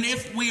 and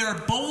if we are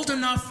bold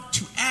enough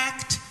to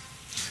act,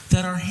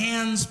 that our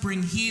hands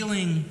bring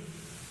healing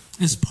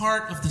as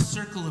part of the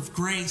circle of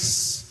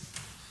grace,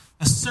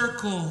 a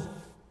circle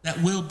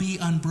that will be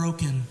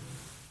unbroken.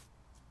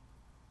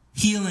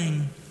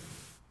 Healing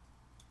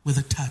with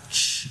a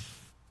touch.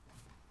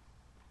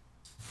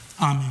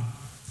 Amen.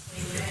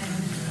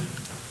 Amen.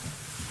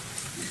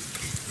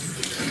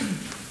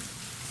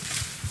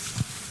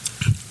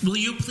 Will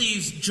you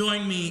please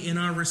join me in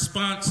our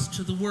response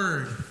to the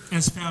word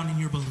as found in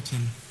your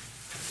bulletin?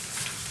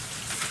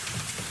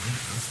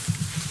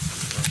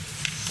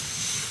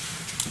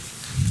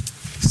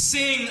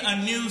 Sing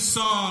a new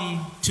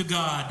song to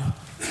God.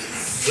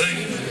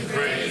 Sing with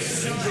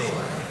praise and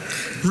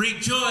joy.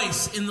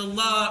 Rejoice in the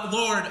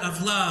Lord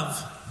of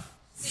love.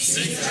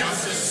 Seek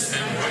justice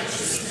and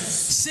righteousness.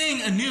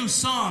 Sing a new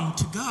song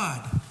to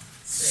God.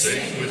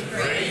 Sing with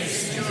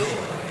praise and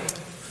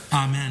joy.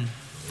 Amen.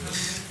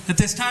 At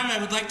this time, I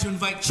would like to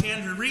invite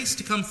Chandra Reese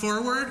to come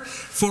forward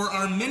for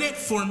our Minute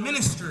for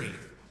Ministry.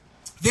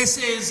 This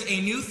is a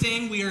new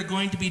thing we are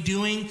going to be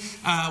doing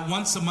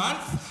once a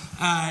month.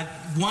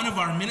 One of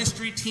our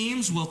ministry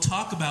teams will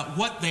talk about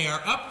what they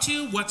are up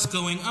to, what's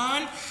going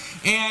on,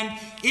 and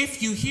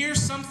if you hear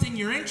something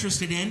you're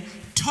interested in,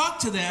 talk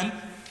to them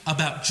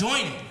about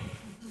joining.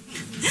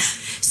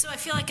 So I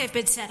feel like I've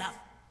been set up.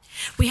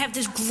 We have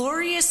this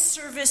glorious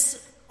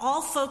service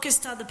all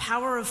focused on the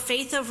power of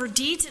faith over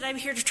deeds, and I'm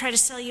here to try to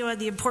sell you on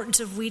the importance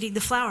of weeding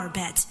the flower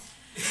beds.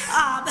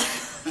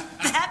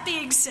 That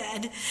being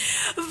said,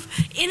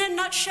 in a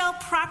nutshell,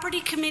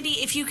 property committee,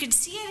 if you can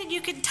see it and you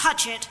can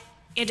touch it,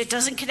 and it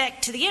doesn't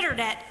connect to the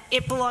internet,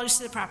 it belongs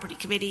to the property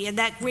committee. And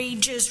that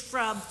ranges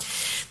from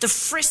the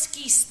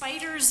frisky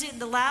spiders in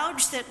the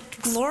lounge that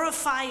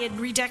glorify and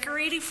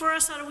redecorating for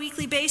us on a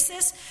weekly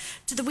basis,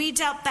 to the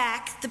weeds out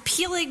back, the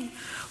peeling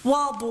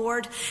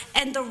wallboard,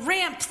 and the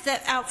ramp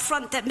that out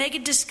front that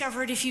Megan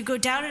discovered if you go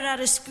down it on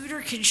a scooter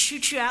can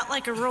shoot you out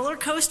like a roller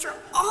coaster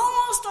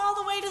almost all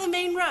the way to the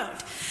main road.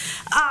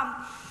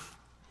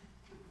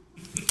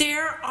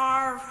 There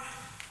are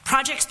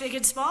projects big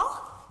and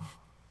small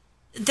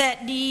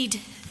that need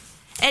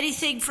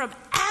anything from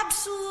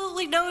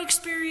absolutely no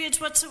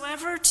experience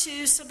whatsoever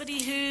to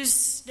somebody who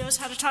knows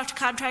how to talk to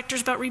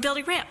contractors about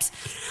rebuilding ramps.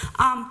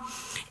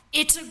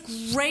 It's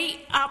a great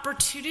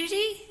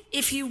opportunity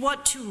if you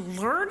want to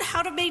learn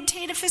how to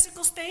maintain a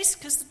physical space,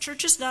 because the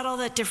church is not all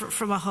that different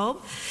from a home,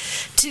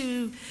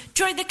 to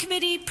join the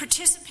committee,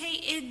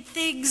 participate in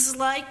things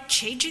like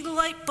changing the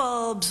light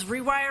bulbs,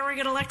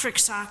 rewiring an electric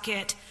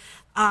socket.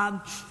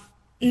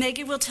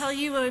 Megan will tell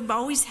you I'm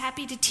always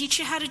happy to teach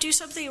you how to do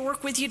something and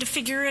work with you to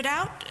figure it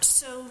out.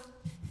 So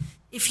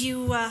if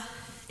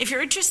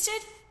you're interested,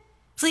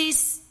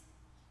 please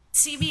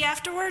see me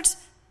afterwards.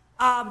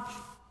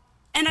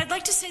 And I'd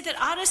like to say that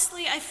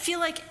honestly, I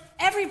feel like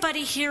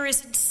everybody here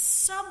is in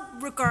some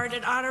regard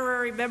an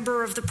honorary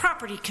member of the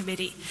property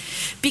committee,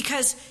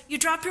 because you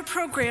drop your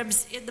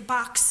programs in the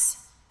box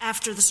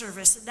after the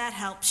service, and that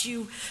helps.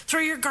 You throw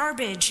your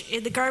garbage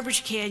in the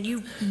garbage can,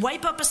 you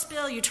wipe up a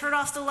spill, you turn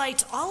off the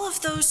lights. All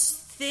of those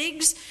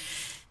things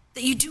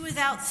that you do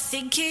without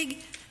thinking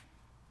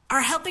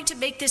are helping to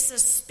make this a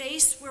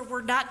space where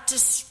we're not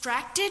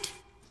distracted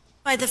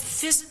by the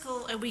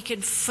physical and we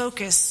can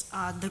focus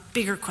on the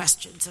bigger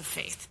questions of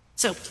faith.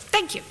 So,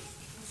 thank you.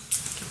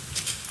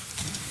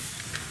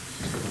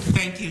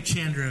 Thank you,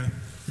 Chandra.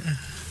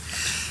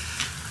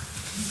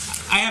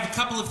 I have a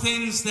couple of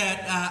things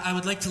that I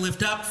would like to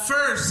lift up.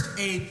 First,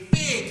 a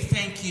big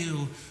thank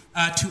you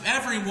to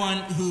everyone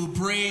who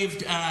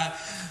braved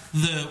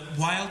the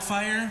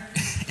wildfire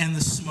and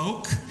the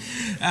smoke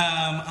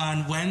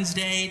on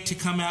Wednesday to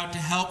come out to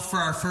help for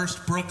our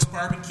first Brooks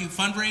Barbecue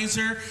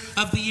fundraiser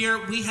of the year.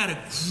 We had a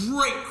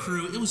great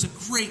crew. It was a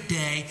great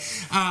day.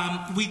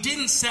 We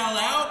didn't sell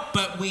out,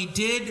 but we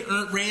did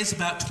raise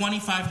about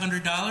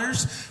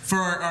 $2,500 for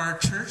our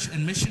church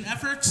and mission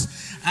efforts.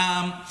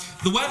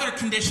 The weather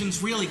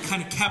conditions really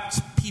kind of kept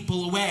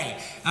people away.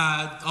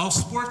 All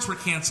sports were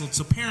canceled,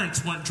 so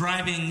parents weren't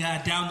driving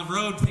down the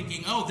road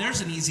thinking, oh,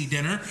 there's an easy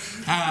dinner.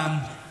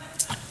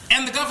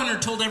 And the governor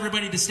told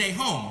everybody to stay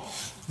home.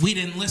 We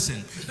didn't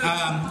listen.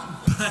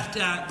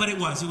 But it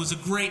was a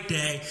great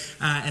day,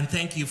 and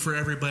thank you for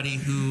everybody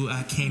who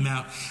came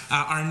out.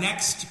 Our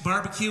next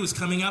barbecue is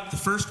coming up the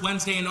first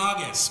Wednesday in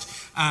August.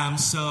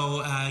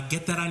 So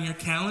get that on your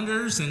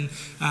calendars, and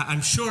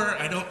I'm sure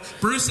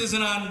Bruce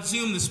isn't on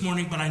Zoom this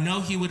morning, but I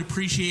know he would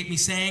appreciate me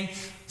saying,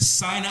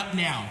 sign up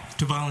now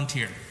to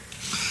volunteer.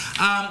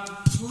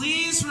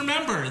 Please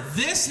remember,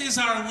 this is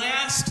our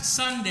last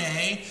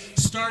Sunday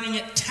starting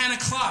at 10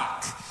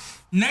 o'clock.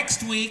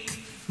 Next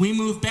week, we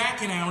move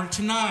back an hour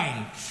to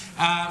 9.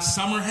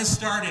 Summer has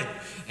started,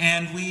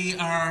 and we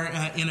are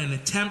in an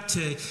attempt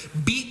to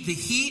beat the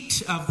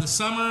heat of the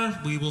summer.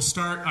 We will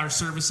start our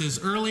services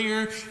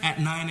earlier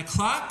at 9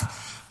 o'clock.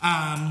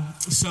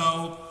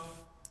 So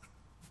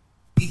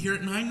be here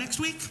at 9 next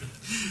week.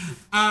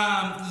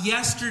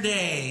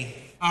 Yesterday,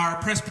 our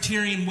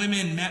Presbyterian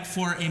women met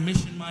for a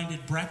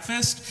mission-minded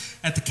breakfast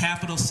at the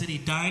Capital City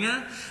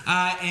Diner,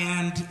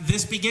 and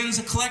this begins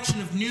a collection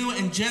of new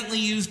and gently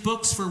used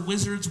books for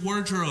Wizard's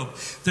Wardrobe.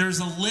 There's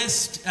a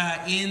list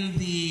in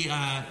the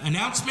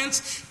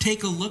announcements.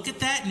 Take a look at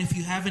that, and if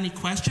you have any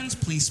questions,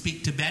 please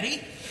speak to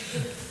Betty.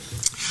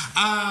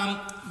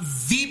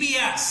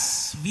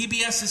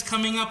 VBS is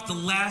coming up the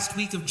last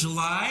week of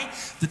July,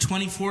 the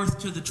 24th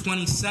to the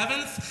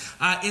 27th.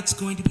 It's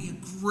going to be a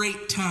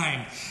great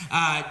time.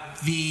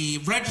 The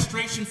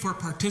registration for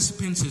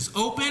participants is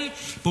open,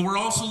 but we're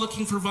also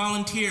looking for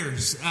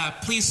volunteers.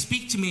 Please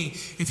speak to me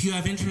if you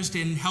have interest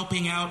in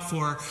helping out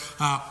for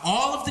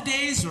all of the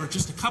days or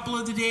just a couple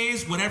of the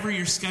days, whatever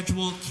your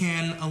schedule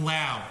can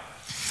allow.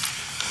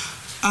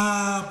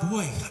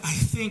 I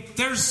think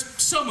there's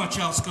so much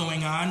else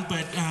going on,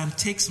 but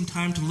take some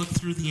time to look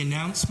through the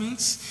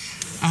announcements.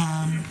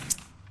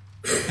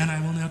 And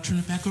I will now turn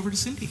it back over to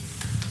Cindy.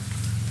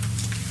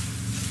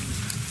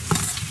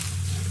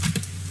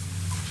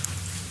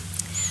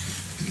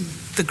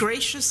 The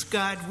gracious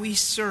God we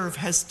serve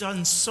has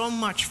done so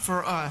much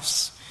for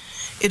us.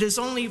 It is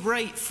only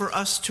right for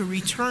us to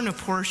return a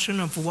portion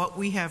of what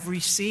we have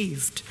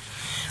received.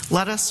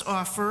 Let us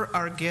offer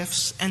our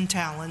gifts and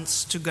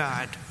talents to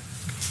God.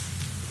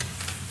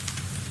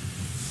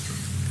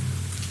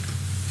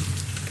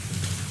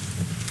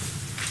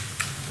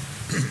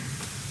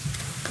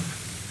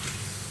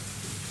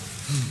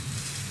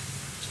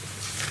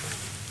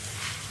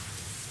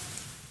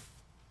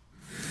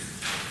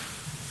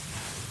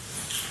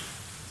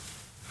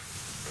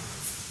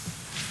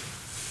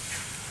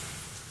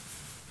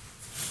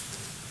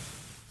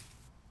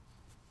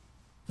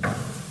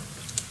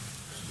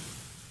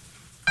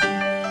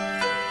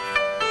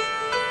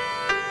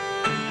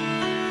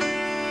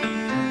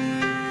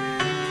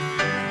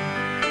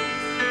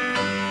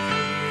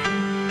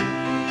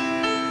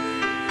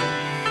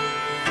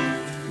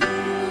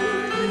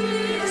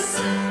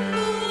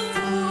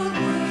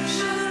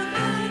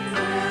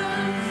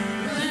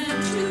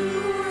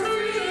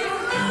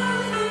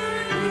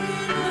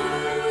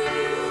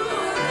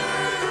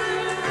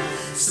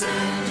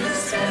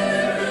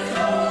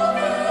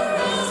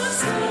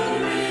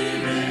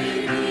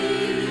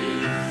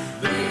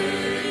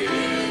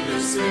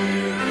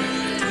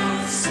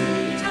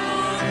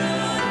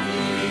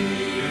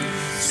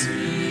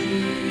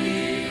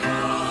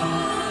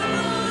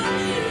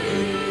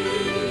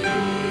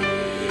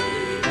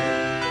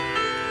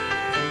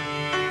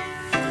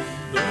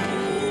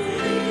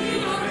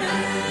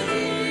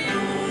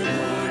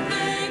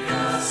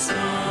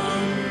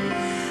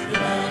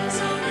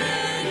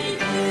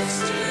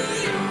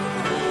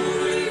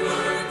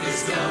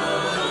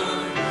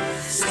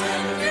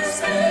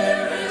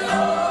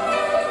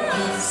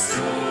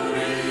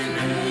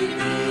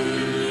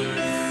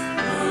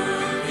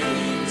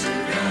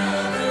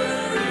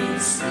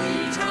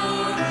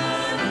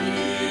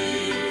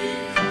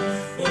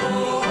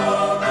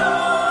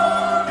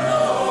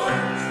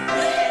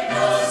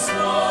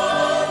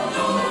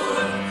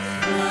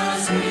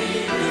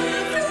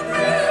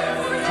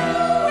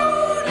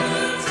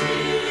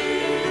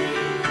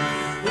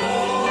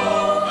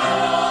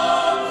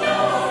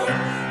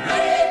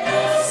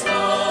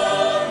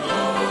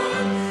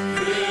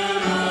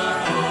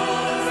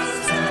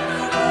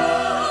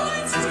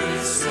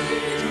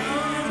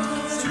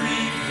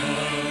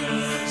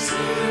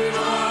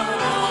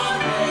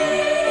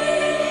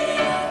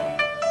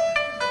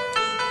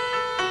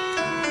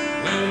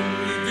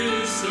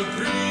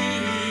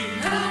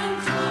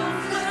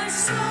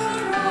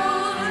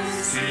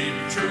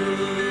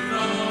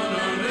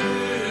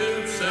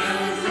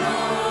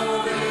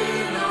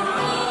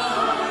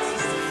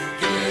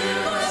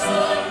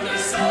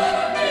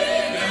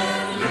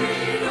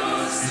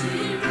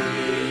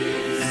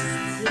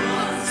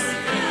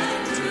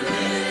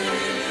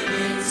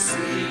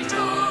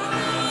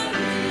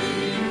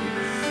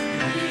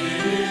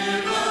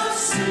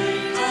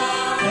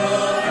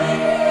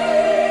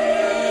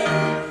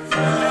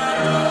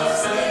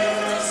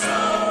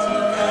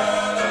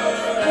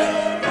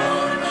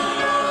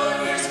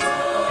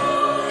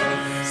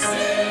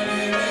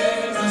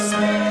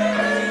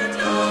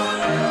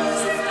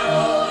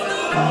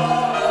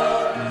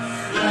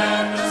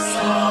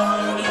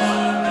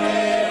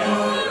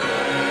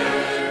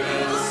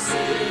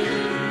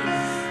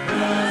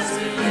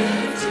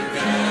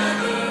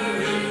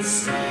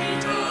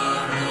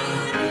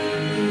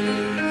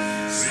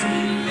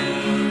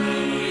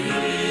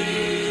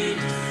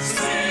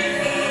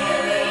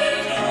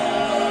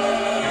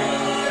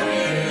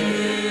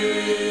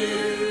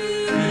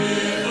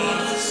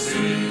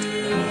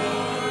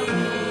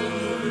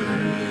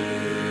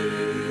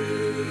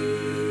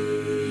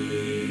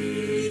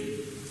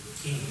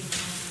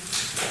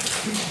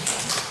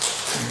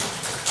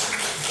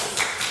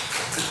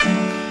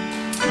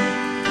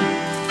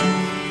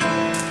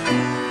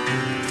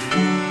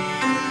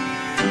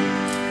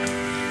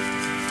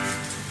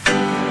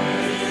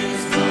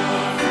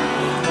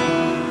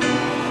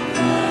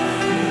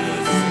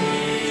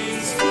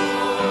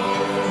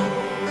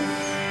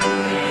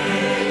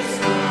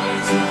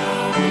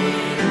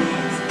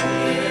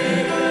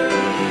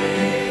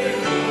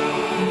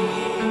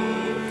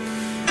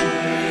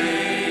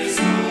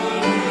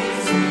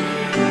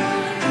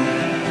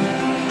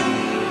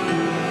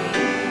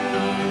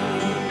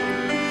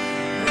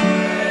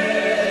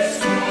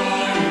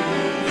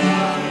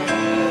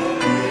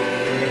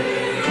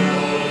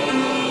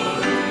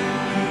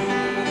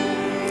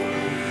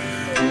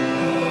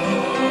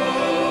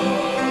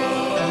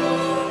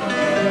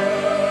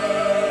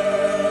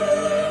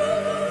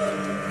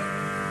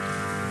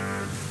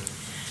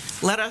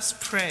 Let us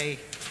pray.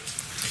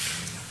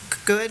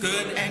 Good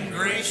and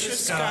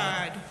gracious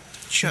God,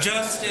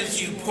 just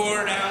as you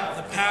poured out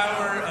the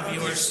power of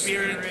your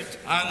Spirit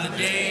on the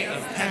day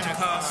of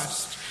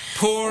Pentecost,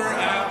 pour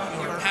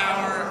out your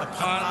power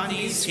upon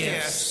these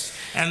gifts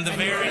and the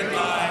very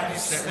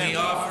lives that we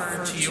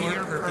offer to your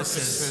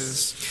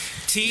purposes.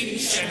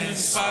 Teach and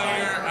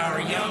inspire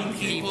our young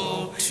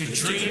people to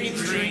dream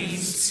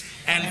dreams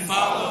and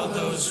follow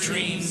those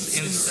dreams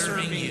in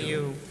serving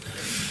you.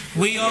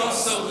 We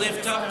also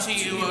lift up to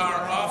you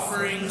our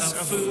offering of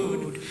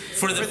food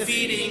for the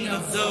feeding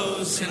of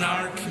those in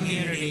our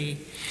community.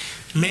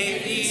 May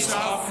these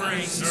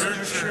offerings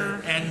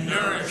nurture and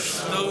nourish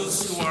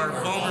those who are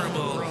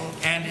vulnerable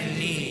and in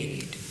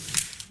need.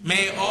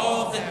 May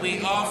all that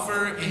we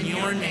offer in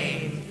your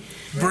name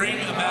bring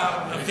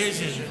about a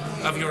vision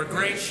of your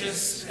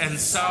gracious and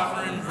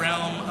sovereign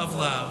realm of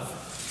love.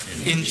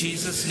 In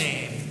Jesus'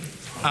 name,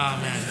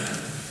 amen.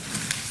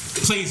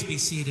 Please be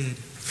seated.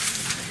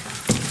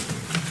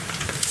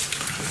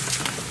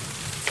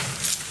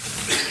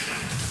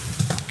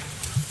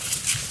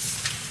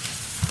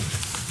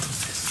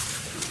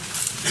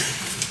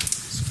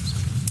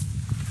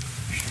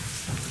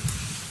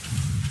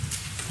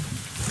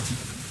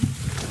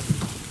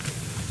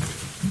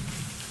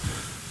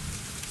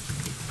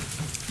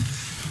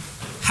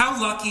 How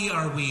lucky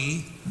are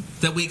we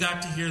that we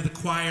got to hear the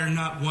choir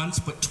not once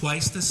but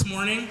twice this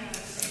morning?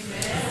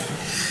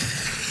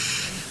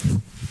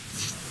 Amen.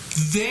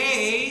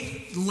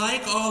 They,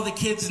 like all the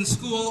kids in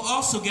school,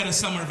 also get a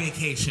summer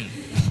vacation.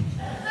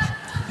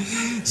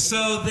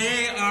 So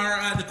they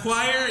are, the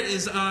choir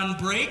is on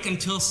break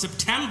until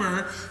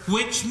September,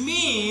 which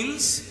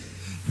means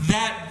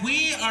that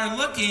we are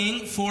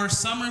looking for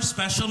summer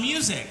special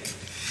music.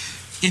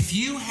 If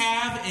you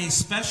have a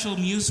special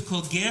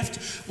musical gift,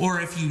 or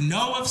if you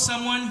know of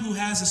someone who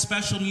has a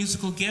special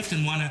musical gift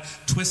and want to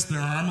twist their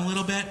arm a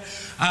little bit,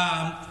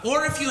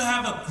 or if you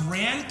have a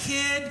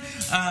grandkid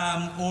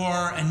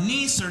or a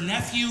niece or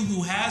nephew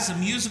who has a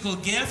musical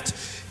gift,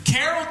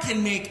 Carol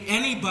can make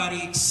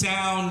anybody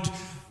sound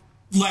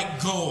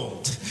like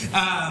gold.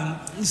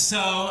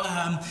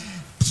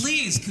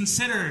 Please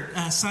consider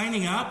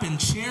signing up and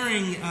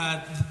sharing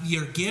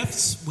your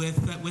gifts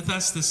with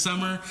us this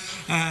summer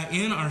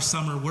in our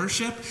summer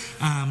worship.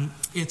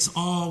 It's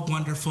all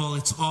wonderful.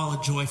 It's all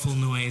a joyful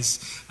noise.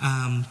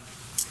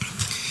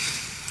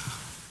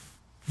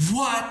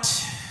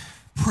 What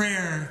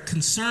prayer,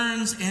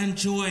 concerns, and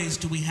joys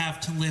do we have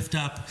to lift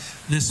up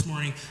this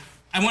morning?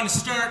 I want to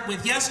start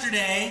with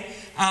yesterday.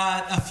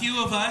 A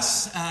few of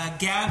us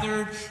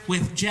gathered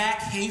with Jack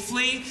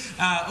Hafley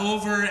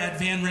over at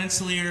Van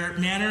Rensselaer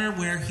Manor,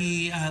 where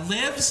he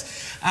lives,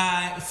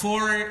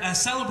 for a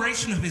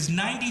celebration of his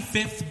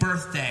 95th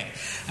birthday.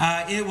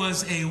 It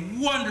was a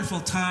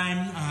wonderful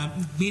time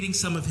meeting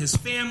some of his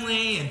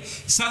family and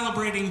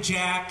celebrating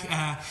Jack.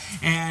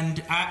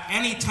 And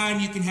anytime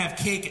you can have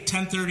cake at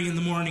 10:30 in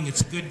the morning,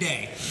 it's a good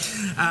day.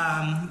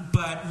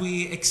 But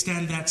we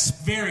extend that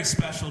very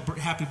special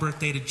happy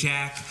birthday to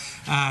Jack.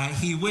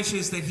 He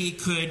wishes that he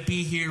could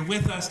be here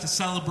with us to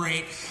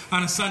celebrate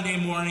on a Sunday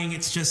morning.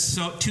 It's just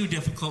too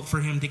difficult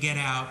for him to get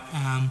out.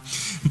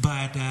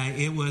 But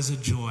it was a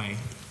joy.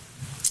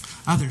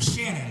 Others,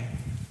 Shannon.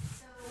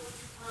 So,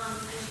 as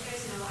you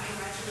guys know, I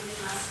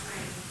graduated last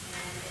spring,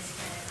 and it's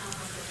been a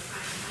conflict with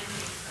trying to find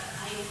things, but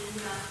I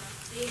ended up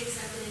being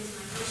accepted into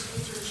my first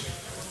internship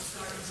that will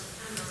start in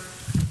September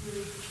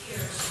through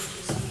CARES, which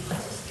is the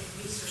Autistic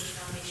Research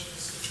Foundation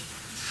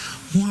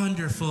Institute.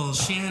 Wonderful.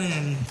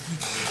 Shannon,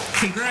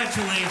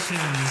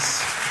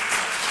 congratulations.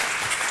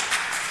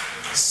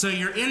 So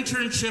your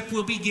internship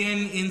will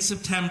begin in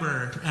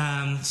September.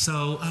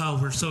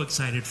 We're so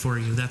excited for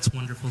you. That's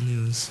wonderful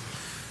news.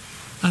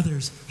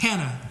 Others.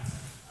 Hannah.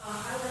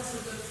 I led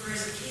some good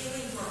prayers of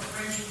healing for a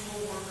friend and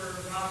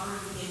co-worker, Robert,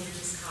 who injured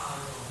his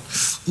collarbone.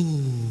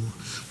 Ooh.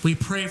 We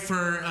pray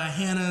for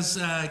Hannah's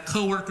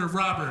co-worker,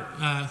 Robert,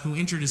 who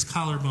injured his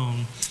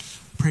collarbone.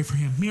 Pray for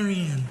him.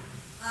 Marianne.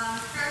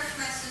 Prayer for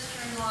my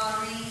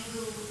sister-in-law, Ree,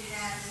 who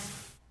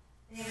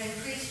they've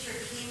increased her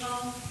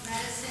chemo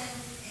medicine,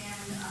 and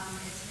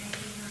it's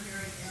making her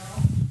very ill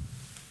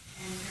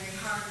and very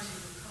hard to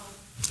cope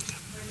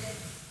with it.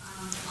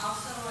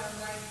 Also, I'd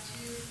like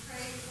to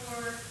pray for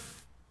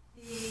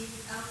the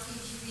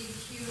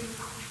LGBTQ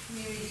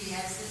community,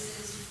 as this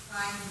is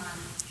Pride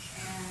Month,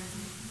 and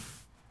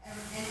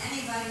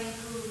anybody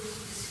who's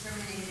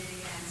discriminated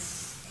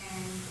against,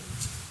 and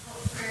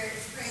pray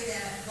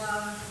that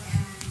love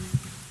and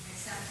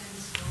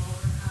acceptance will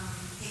overcome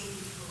hate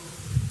and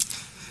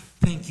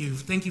cruelty.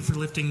 Thank you for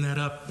lifting that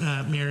up,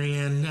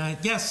 Marianne.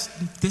 Yes,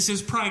 this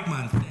is Pride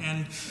Month,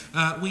 and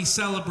we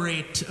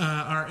celebrate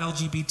our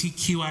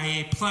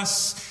LGBTQIA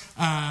plus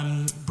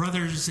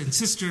brothers and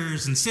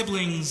sisters and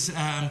siblings,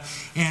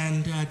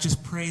 and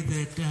just pray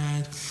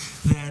that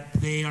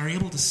they are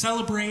able to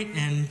celebrate,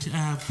 and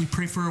we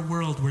pray for a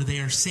world where they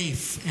are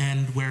safe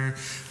and where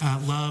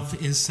love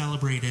is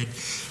celebrated.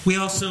 We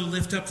also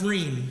lift up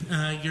Reen,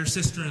 your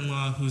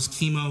sister-in-law, whose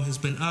chemo has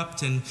been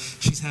upped, and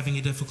she's having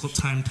a difficult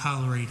time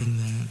tolerating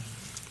that.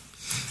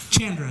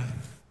 Chandra.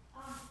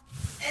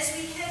 As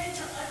we head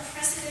into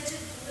unprecedented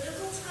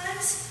political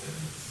times,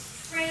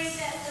 pray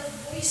that the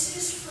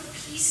voices for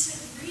peace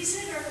and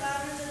reason are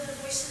louder than the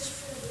voices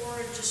for war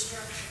and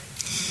destruction.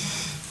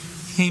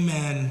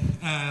 Amen.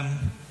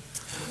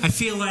 I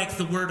feel like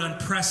the word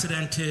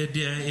unprecedented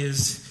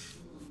is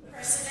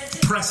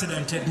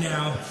precedented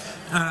now.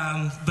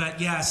 But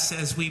yes,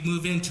 as we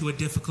move into a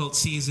difficult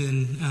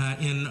season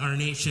in our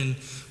nation,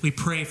 we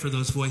pray for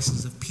those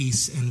voices of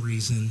peace and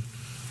reason.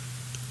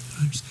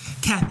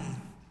 Kathy.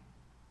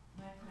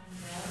 My friend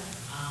Deb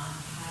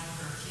had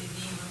her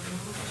kidney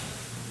removed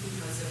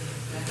because of an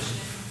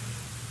infection,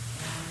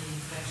 and the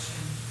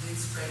infection did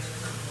spread to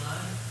her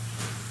blood.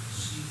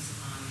 She's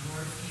on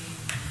morphine,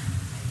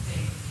 and I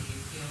think the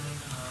feeling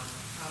of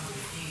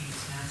probably being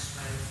attached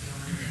by the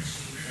feeling that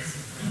she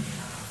doesn't really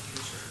have a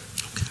future.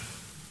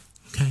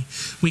 Okay.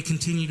 We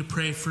continue to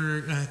pray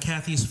for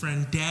Kathy's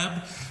friend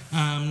Deb,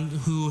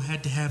 who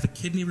had to have a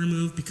kidney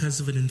removed because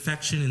of an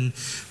infection, and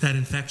that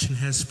infection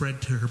has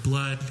spread to her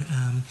blood.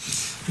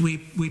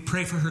 We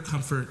pray for her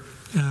comfort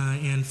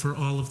and for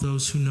all of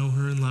those who know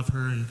her and love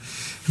her, and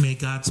may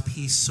God's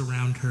peace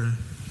surround her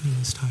in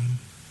this time.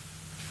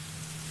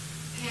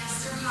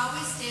 Pastor, how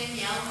is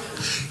Danielle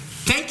doing?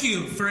 Thank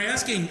you for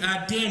asking.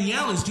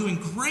 Danielle is doing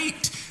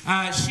great.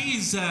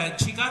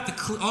 She got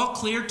all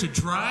clear to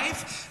drive.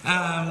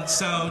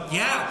 So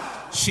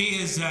yeah,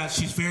 she's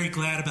very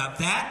glad about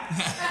that.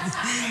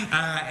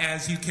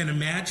 As you can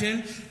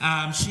imagine,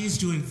 she's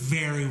doing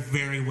very,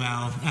 very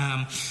well.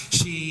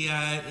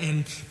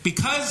 And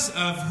because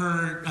of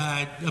her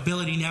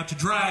ability now to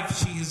drive,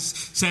 she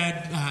has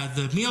said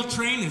the meal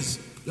train is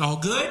all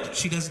good.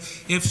 She does.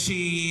 If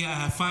she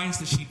finds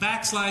that she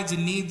backslides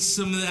and needs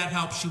some of that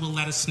help, she will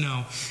let us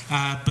know.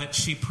 But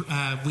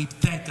we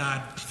thank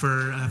God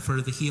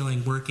for the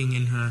healing working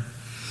in her.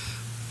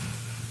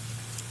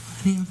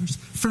 Any others?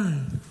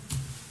 Fern.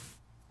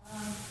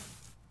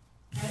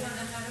 I don't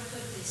know how to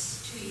put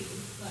this to you,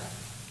 but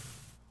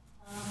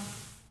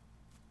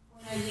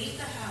when I leave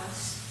the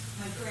house,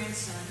 my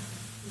grandson,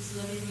 who's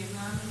living in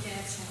Mom and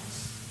Dad's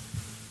house,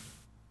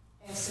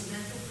 has some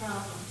mental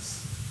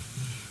problems.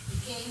 He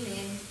came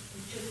in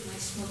and took my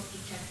smoke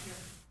detector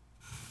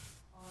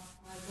off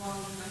my wall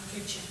in my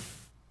kitchen.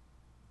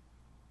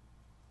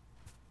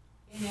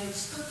 And I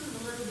was cooking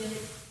a little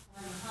bit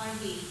on high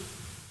heat,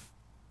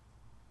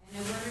 and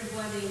I wondered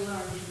why the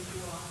alarm didn't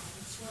go off.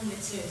 It's one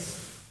that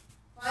says,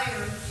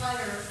 fire,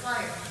 fire,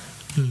 fire.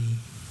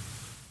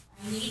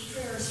 I need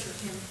prayers for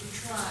him to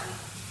try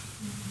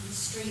and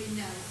straighten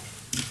out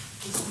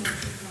his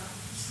mental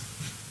problems.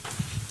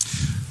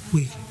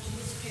 I talked to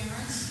his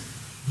parents.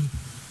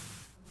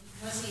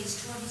 Because he is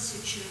 26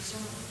 years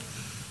old,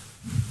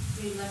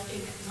 they left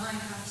him at my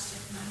house,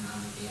 at my mom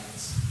and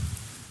dad's.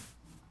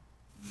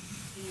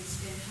 And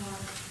it's been hard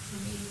for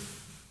me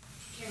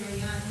to carry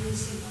on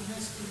losing my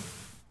husband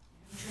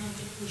and trying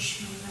to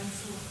push my life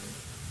forward.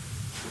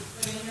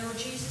 But I know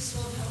Jesus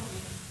will help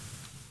me.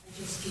 I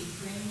just keep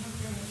praying and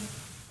praying.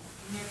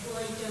 And that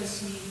boy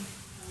does need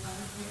a lot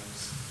of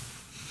prayers.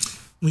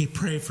 We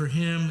pray for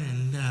him,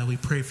 and we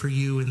pray for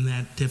you in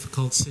that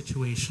difficult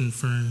situation,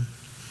 Fern.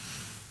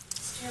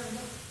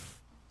 Terrible.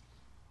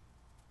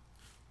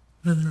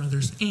 Are there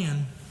others?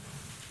 Anne.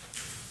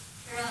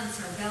 Carolyn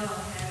Sarbello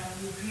had a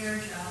repair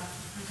job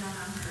done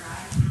on her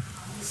eye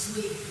this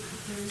week on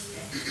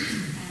Thursday,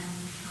 and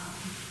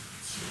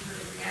her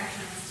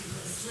reaction was to go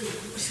to sleep,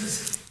 which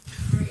was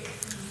great.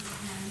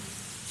 And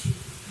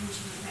when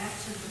she went back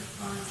to the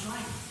Bronze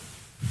Line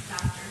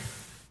doctor,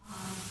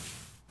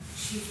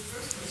 she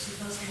first was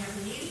supposed to have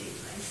her knee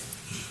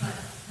replaced, but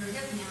her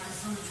hip now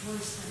is so much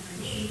worse than her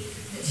knee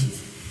that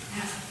she's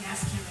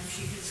asked him if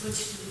she could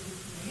switch to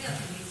the hip,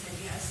 and he said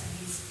yes, and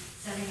he's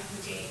setting up a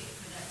date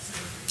for that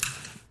surgery,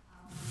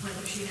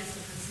 whether she has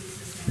the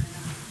prosthesis in or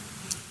not.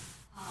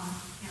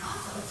 And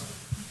also, it's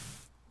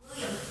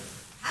William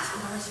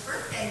Hasselmar's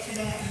birthday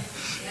today.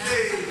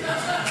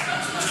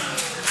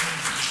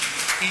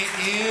 It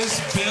is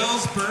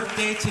Bill's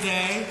birthday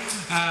today.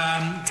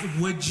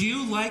 Would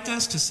you like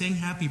us to sing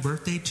happy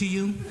birthday to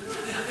you?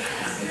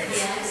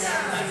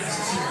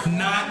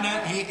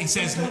 He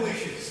says.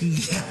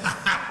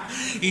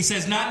 He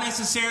says, not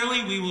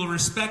necessarily. We will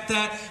respect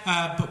that,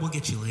 but we'll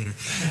get you later.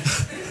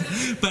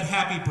 But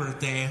happy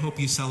birthday. I hope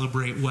you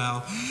celebrate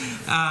well.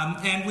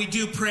 And we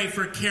do pray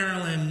for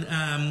Carolyn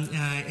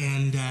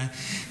and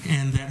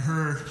that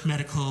her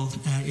medical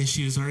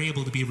issues are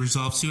able to be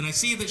resolved soon. I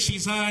see that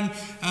she's on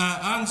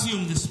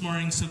Zoom this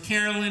morning. So,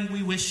 Carolyn,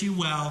 we wish you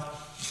well.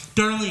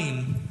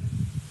 Darlene.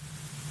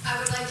 I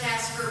would like to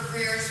ask for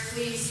prayers,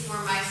 please, for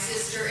my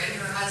sister and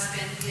her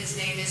husband. His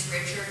name is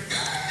Richard.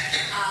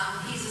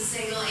 He's a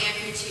single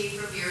amputee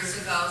from years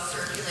ago,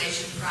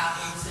 circulation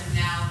problems, and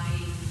now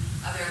the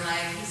other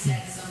leg. He's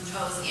had some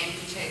toes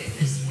amputated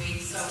this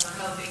week, so we're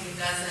hoping it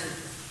doesn't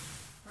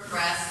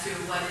progress to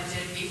what it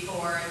did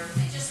before.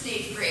 They just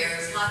need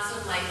prayers, lots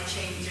of life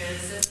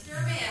changes, and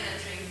they're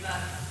managing,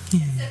 but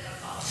it's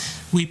difficult.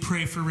 We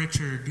pray for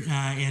Richard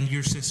and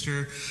your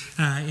sister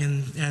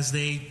as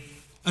they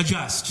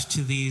adjust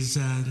to these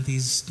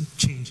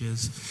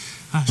changes.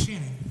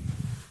 Shannon.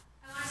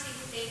 I want to say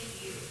thank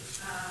you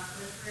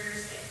for the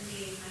prayers that you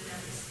made for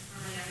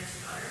my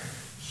youngest daughter.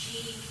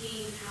 She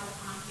came out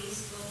on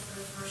Facebook for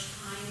the first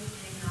time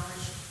and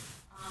acknowledged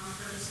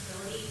her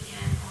disability,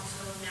 and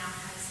also now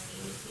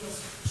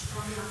feels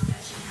strong enough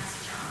that she has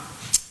a job.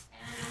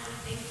 And I want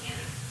to thank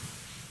Hannah.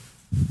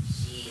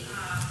 She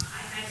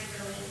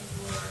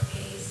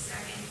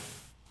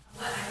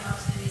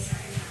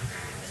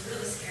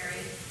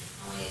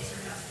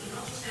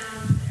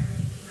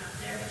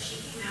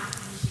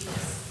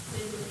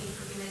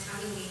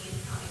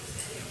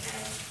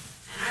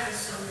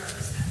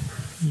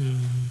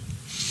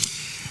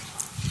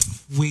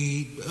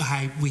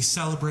we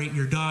celebrate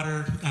your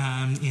daughter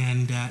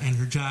and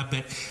her job,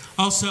 but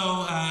also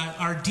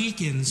our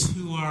deacons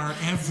who are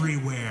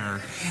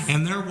everywhere,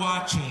 and they're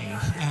watching.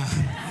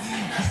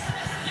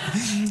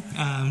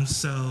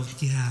 So,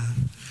 yeah.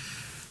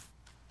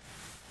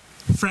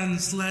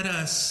 Friends, let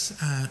us...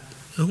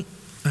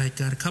 I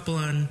got a couple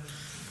on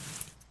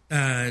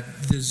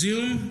the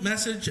Zoom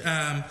message.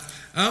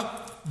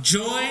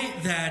 Joy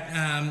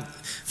that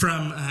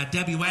from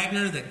Debbie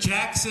Wagner that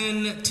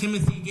Jackson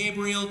Timothy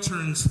Gabriel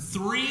turns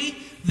 3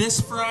 this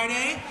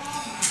Friday.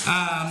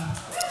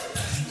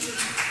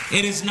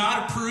 It is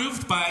not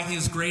approved by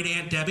his great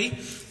aunt Debbie,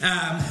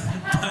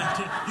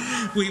 but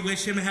we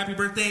wish him a happy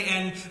birthday.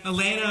 And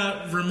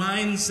Elena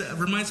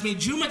reminds me,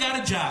 Juma got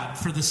a job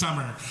for the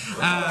summer,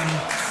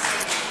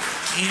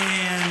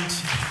 and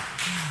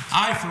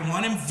I, for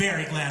one, am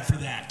very glad for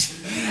that.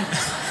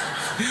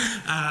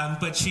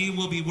 But she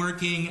will be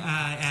working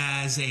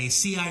as a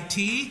CIT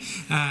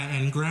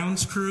and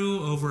grounds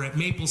crew over at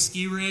Maple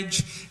Ski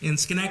Ridge in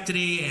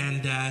Schenectady,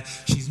 and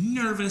she's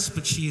nervous,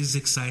 but she is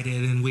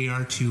excited, and we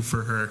are too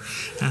for her.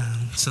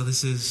 So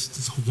this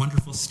is a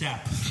wonderful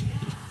step.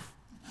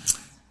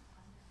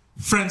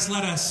 Friends,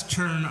 let us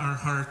turn our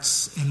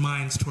hearts and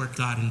minds toward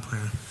God in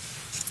prayer.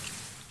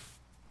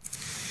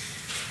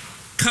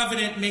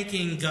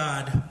 Covenant-making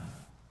God,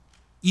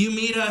 you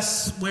meet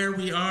us where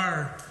we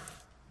are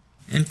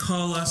and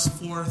call us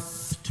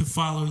forth to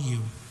follow you.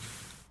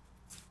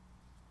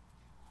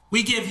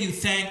 We give you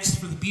thanks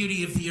for the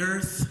beauty of the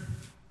earth.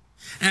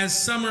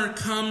 As summer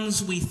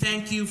comes, we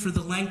thank you for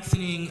the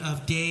lengthening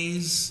of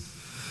days,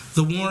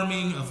 the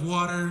warming of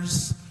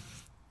waters,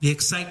 the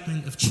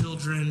excitement of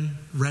children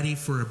ready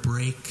for a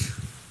break.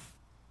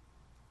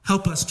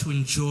 Help us to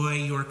enjoy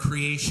your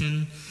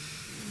creation,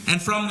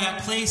 and from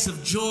that place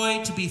of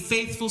joy to be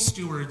faithful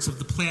stewards of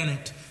the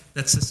planet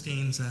that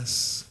sustains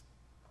us.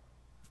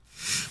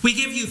 We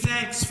give you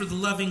thanks for the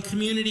loving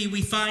community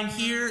we find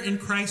here in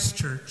Christ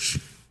Church.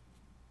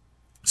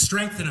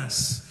 Strengthen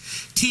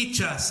us,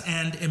 teach us,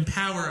 and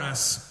empower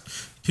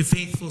us to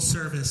faithful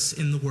service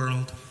in the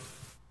world,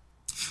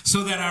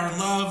 so that our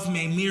love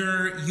may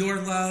mirror your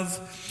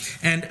love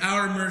and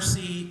our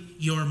mercy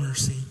your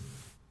mercy.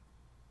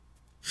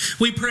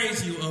 We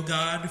praise you, O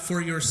God,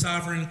 for your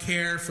sovereign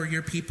care for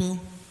your people.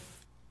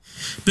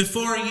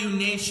 Before you,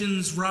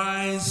 nations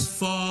rise,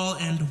 fall,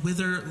 and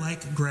wither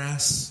like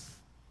grass.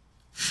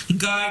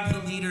 Guide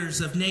the leaders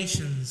of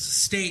nations,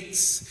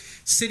 states,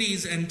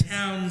 cities, and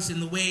towns in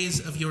the ways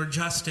of your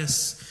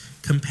justice,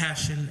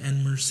 compassion,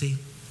 and mercy.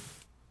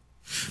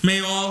 May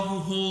all who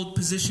hold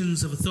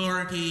positions of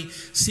authority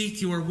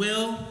seek your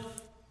will,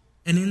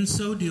 and in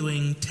so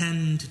doing,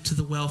 tend to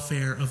the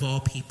welfare of all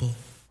people.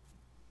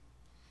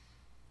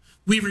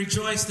 We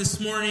rejoice this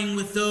morning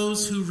with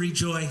those who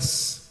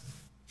rejoice,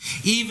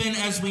 even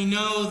as we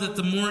know that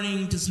the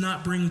morning does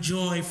not bring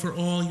joy for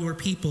all your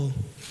people.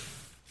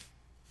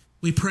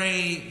 We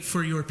pray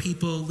for your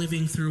people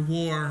living through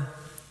war,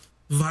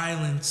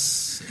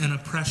 violence, and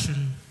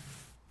oppression.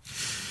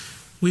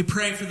 We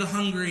pray for the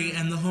hungry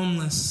and the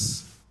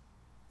homeless,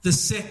 the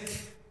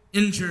sick,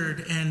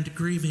 injured, and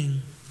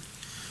grieving,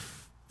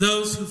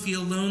 those who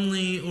feel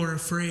lonely or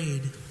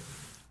afraid.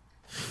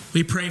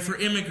 We pray for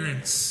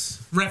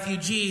immigrants,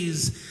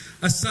 refugees,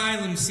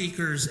 asylum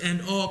seekers,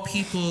 and all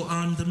people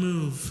on the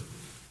move.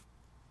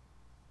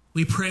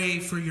 We pray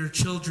for your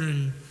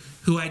children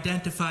who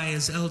identify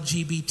as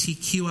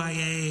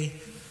LGBTQIA,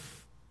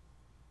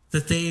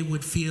 that they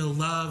would feel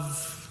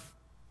love,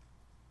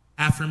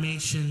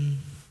 affirmation,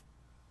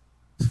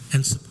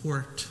 and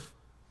support.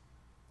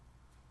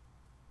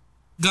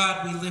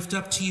 God, we lift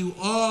up to you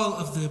all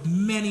of the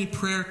many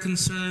prayer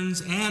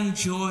concerns and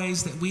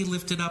joys that we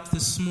lifted up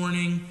this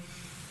morning,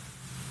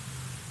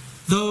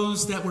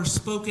 those that were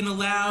spoken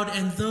aloud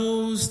and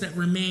those that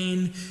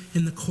remain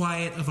in the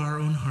quiet of our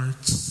own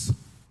hearts.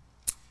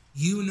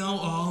 You know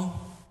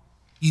all,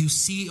 you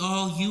see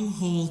all, you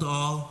hold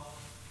all.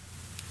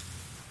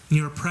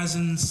 Your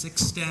presence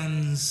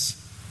extends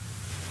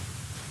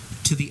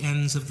to the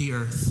ends of the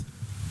earth.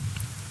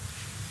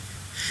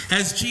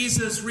 As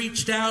Jesus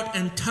reached out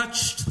and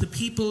touched the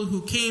people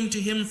who came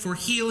to him for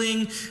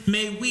healing,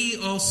 may we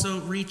also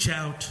reach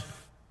out.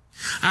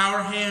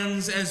 Our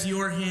hands as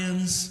your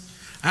hands,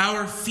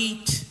 our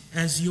feet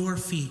as your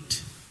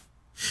feet.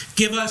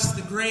 Give us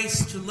the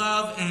grace to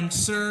love and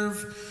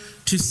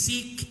serve, to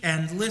seek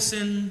and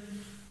listen,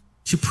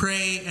 to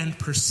pray and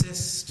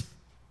persist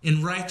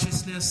in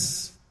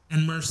righteousness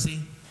and mercy.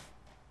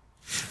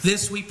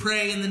 This we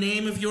pray in the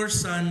name of your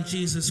Son,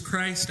 Jesus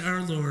Christ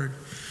our Lord,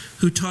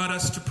 who taught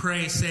us to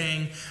pray,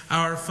 saying,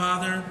 Our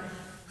Father,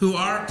 who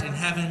art in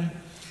heaven,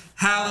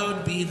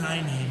 hallowed be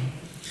thy name.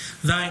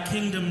 Thy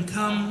kingdom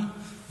come,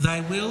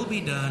 thy will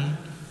be done,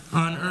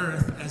 on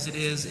earth as it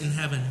is in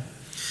heaven.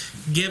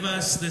 Give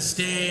us this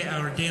day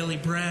our daily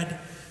bread,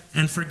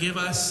 and forgive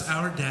us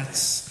our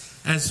debts,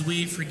 as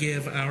we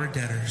forgive our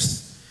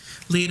debtors.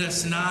 Lead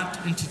us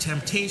not into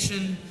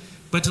temptation,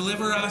 but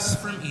deliver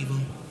us from evil.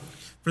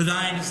 For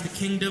thine is the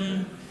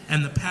kingdom,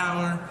 and the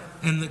power,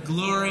 and the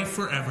glory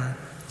forever.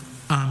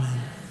 Amen.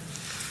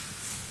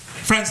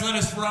 Friends, let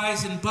us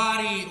rise in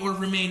body or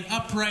remain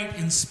upright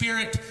in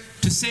spirit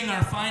to sing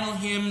our final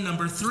hymn,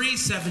 number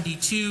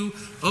 372,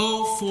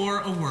 "Oh,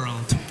 for a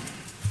World."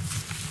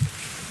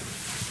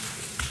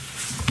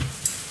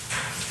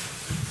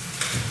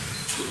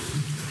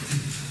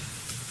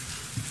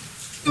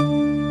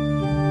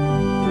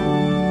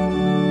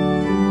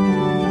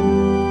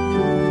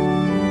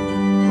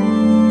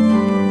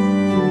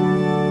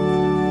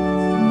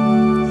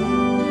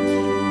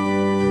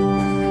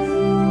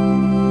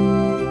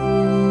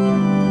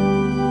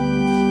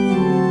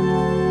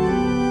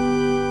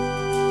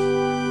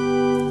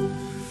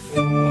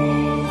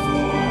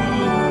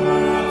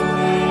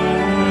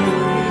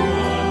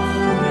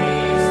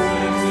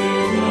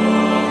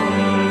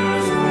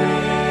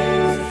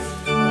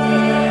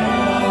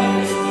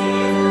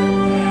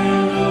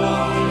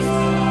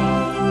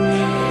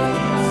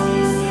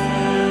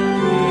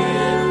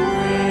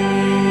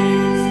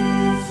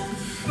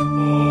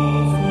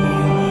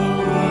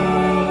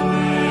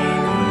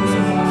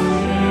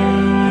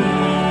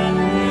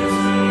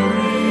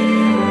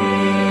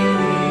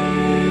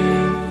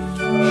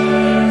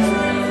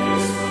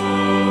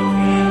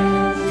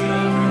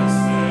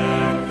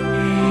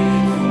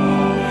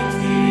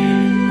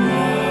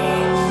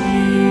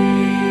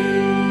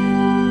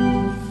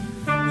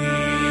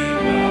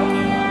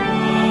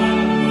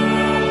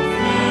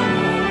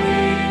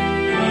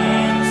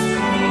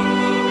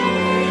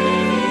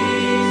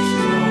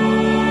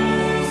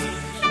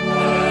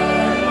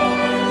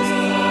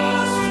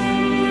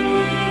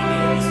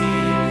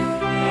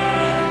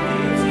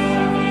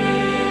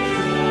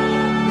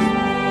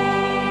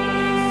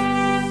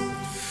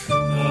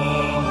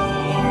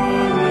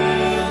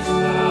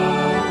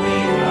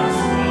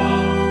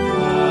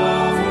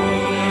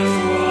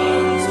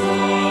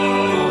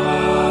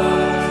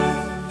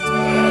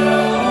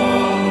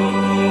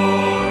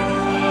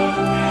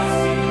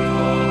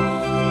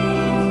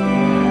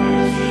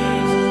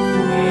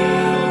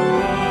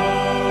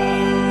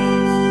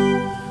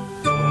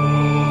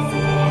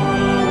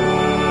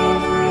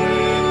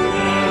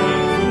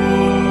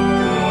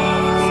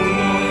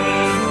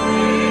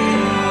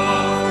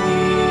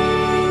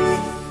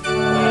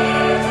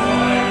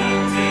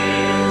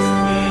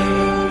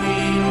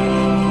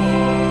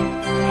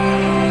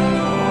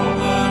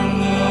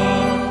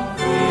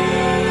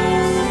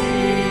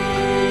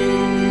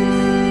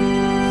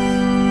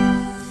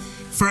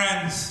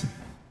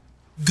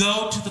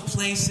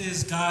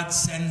 God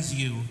sends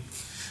you.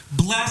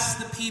 Bless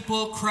the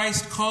people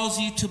Christ calls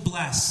you to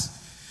bless.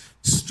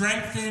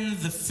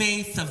 Strengthen the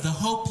faith of the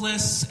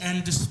hopeless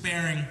and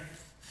despairing.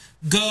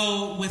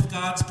 Go with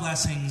God's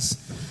blessings,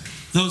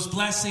 those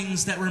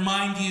blessings that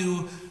remind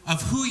you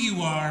of who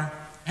you are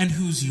and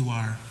whose you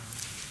are.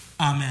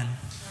 Amen.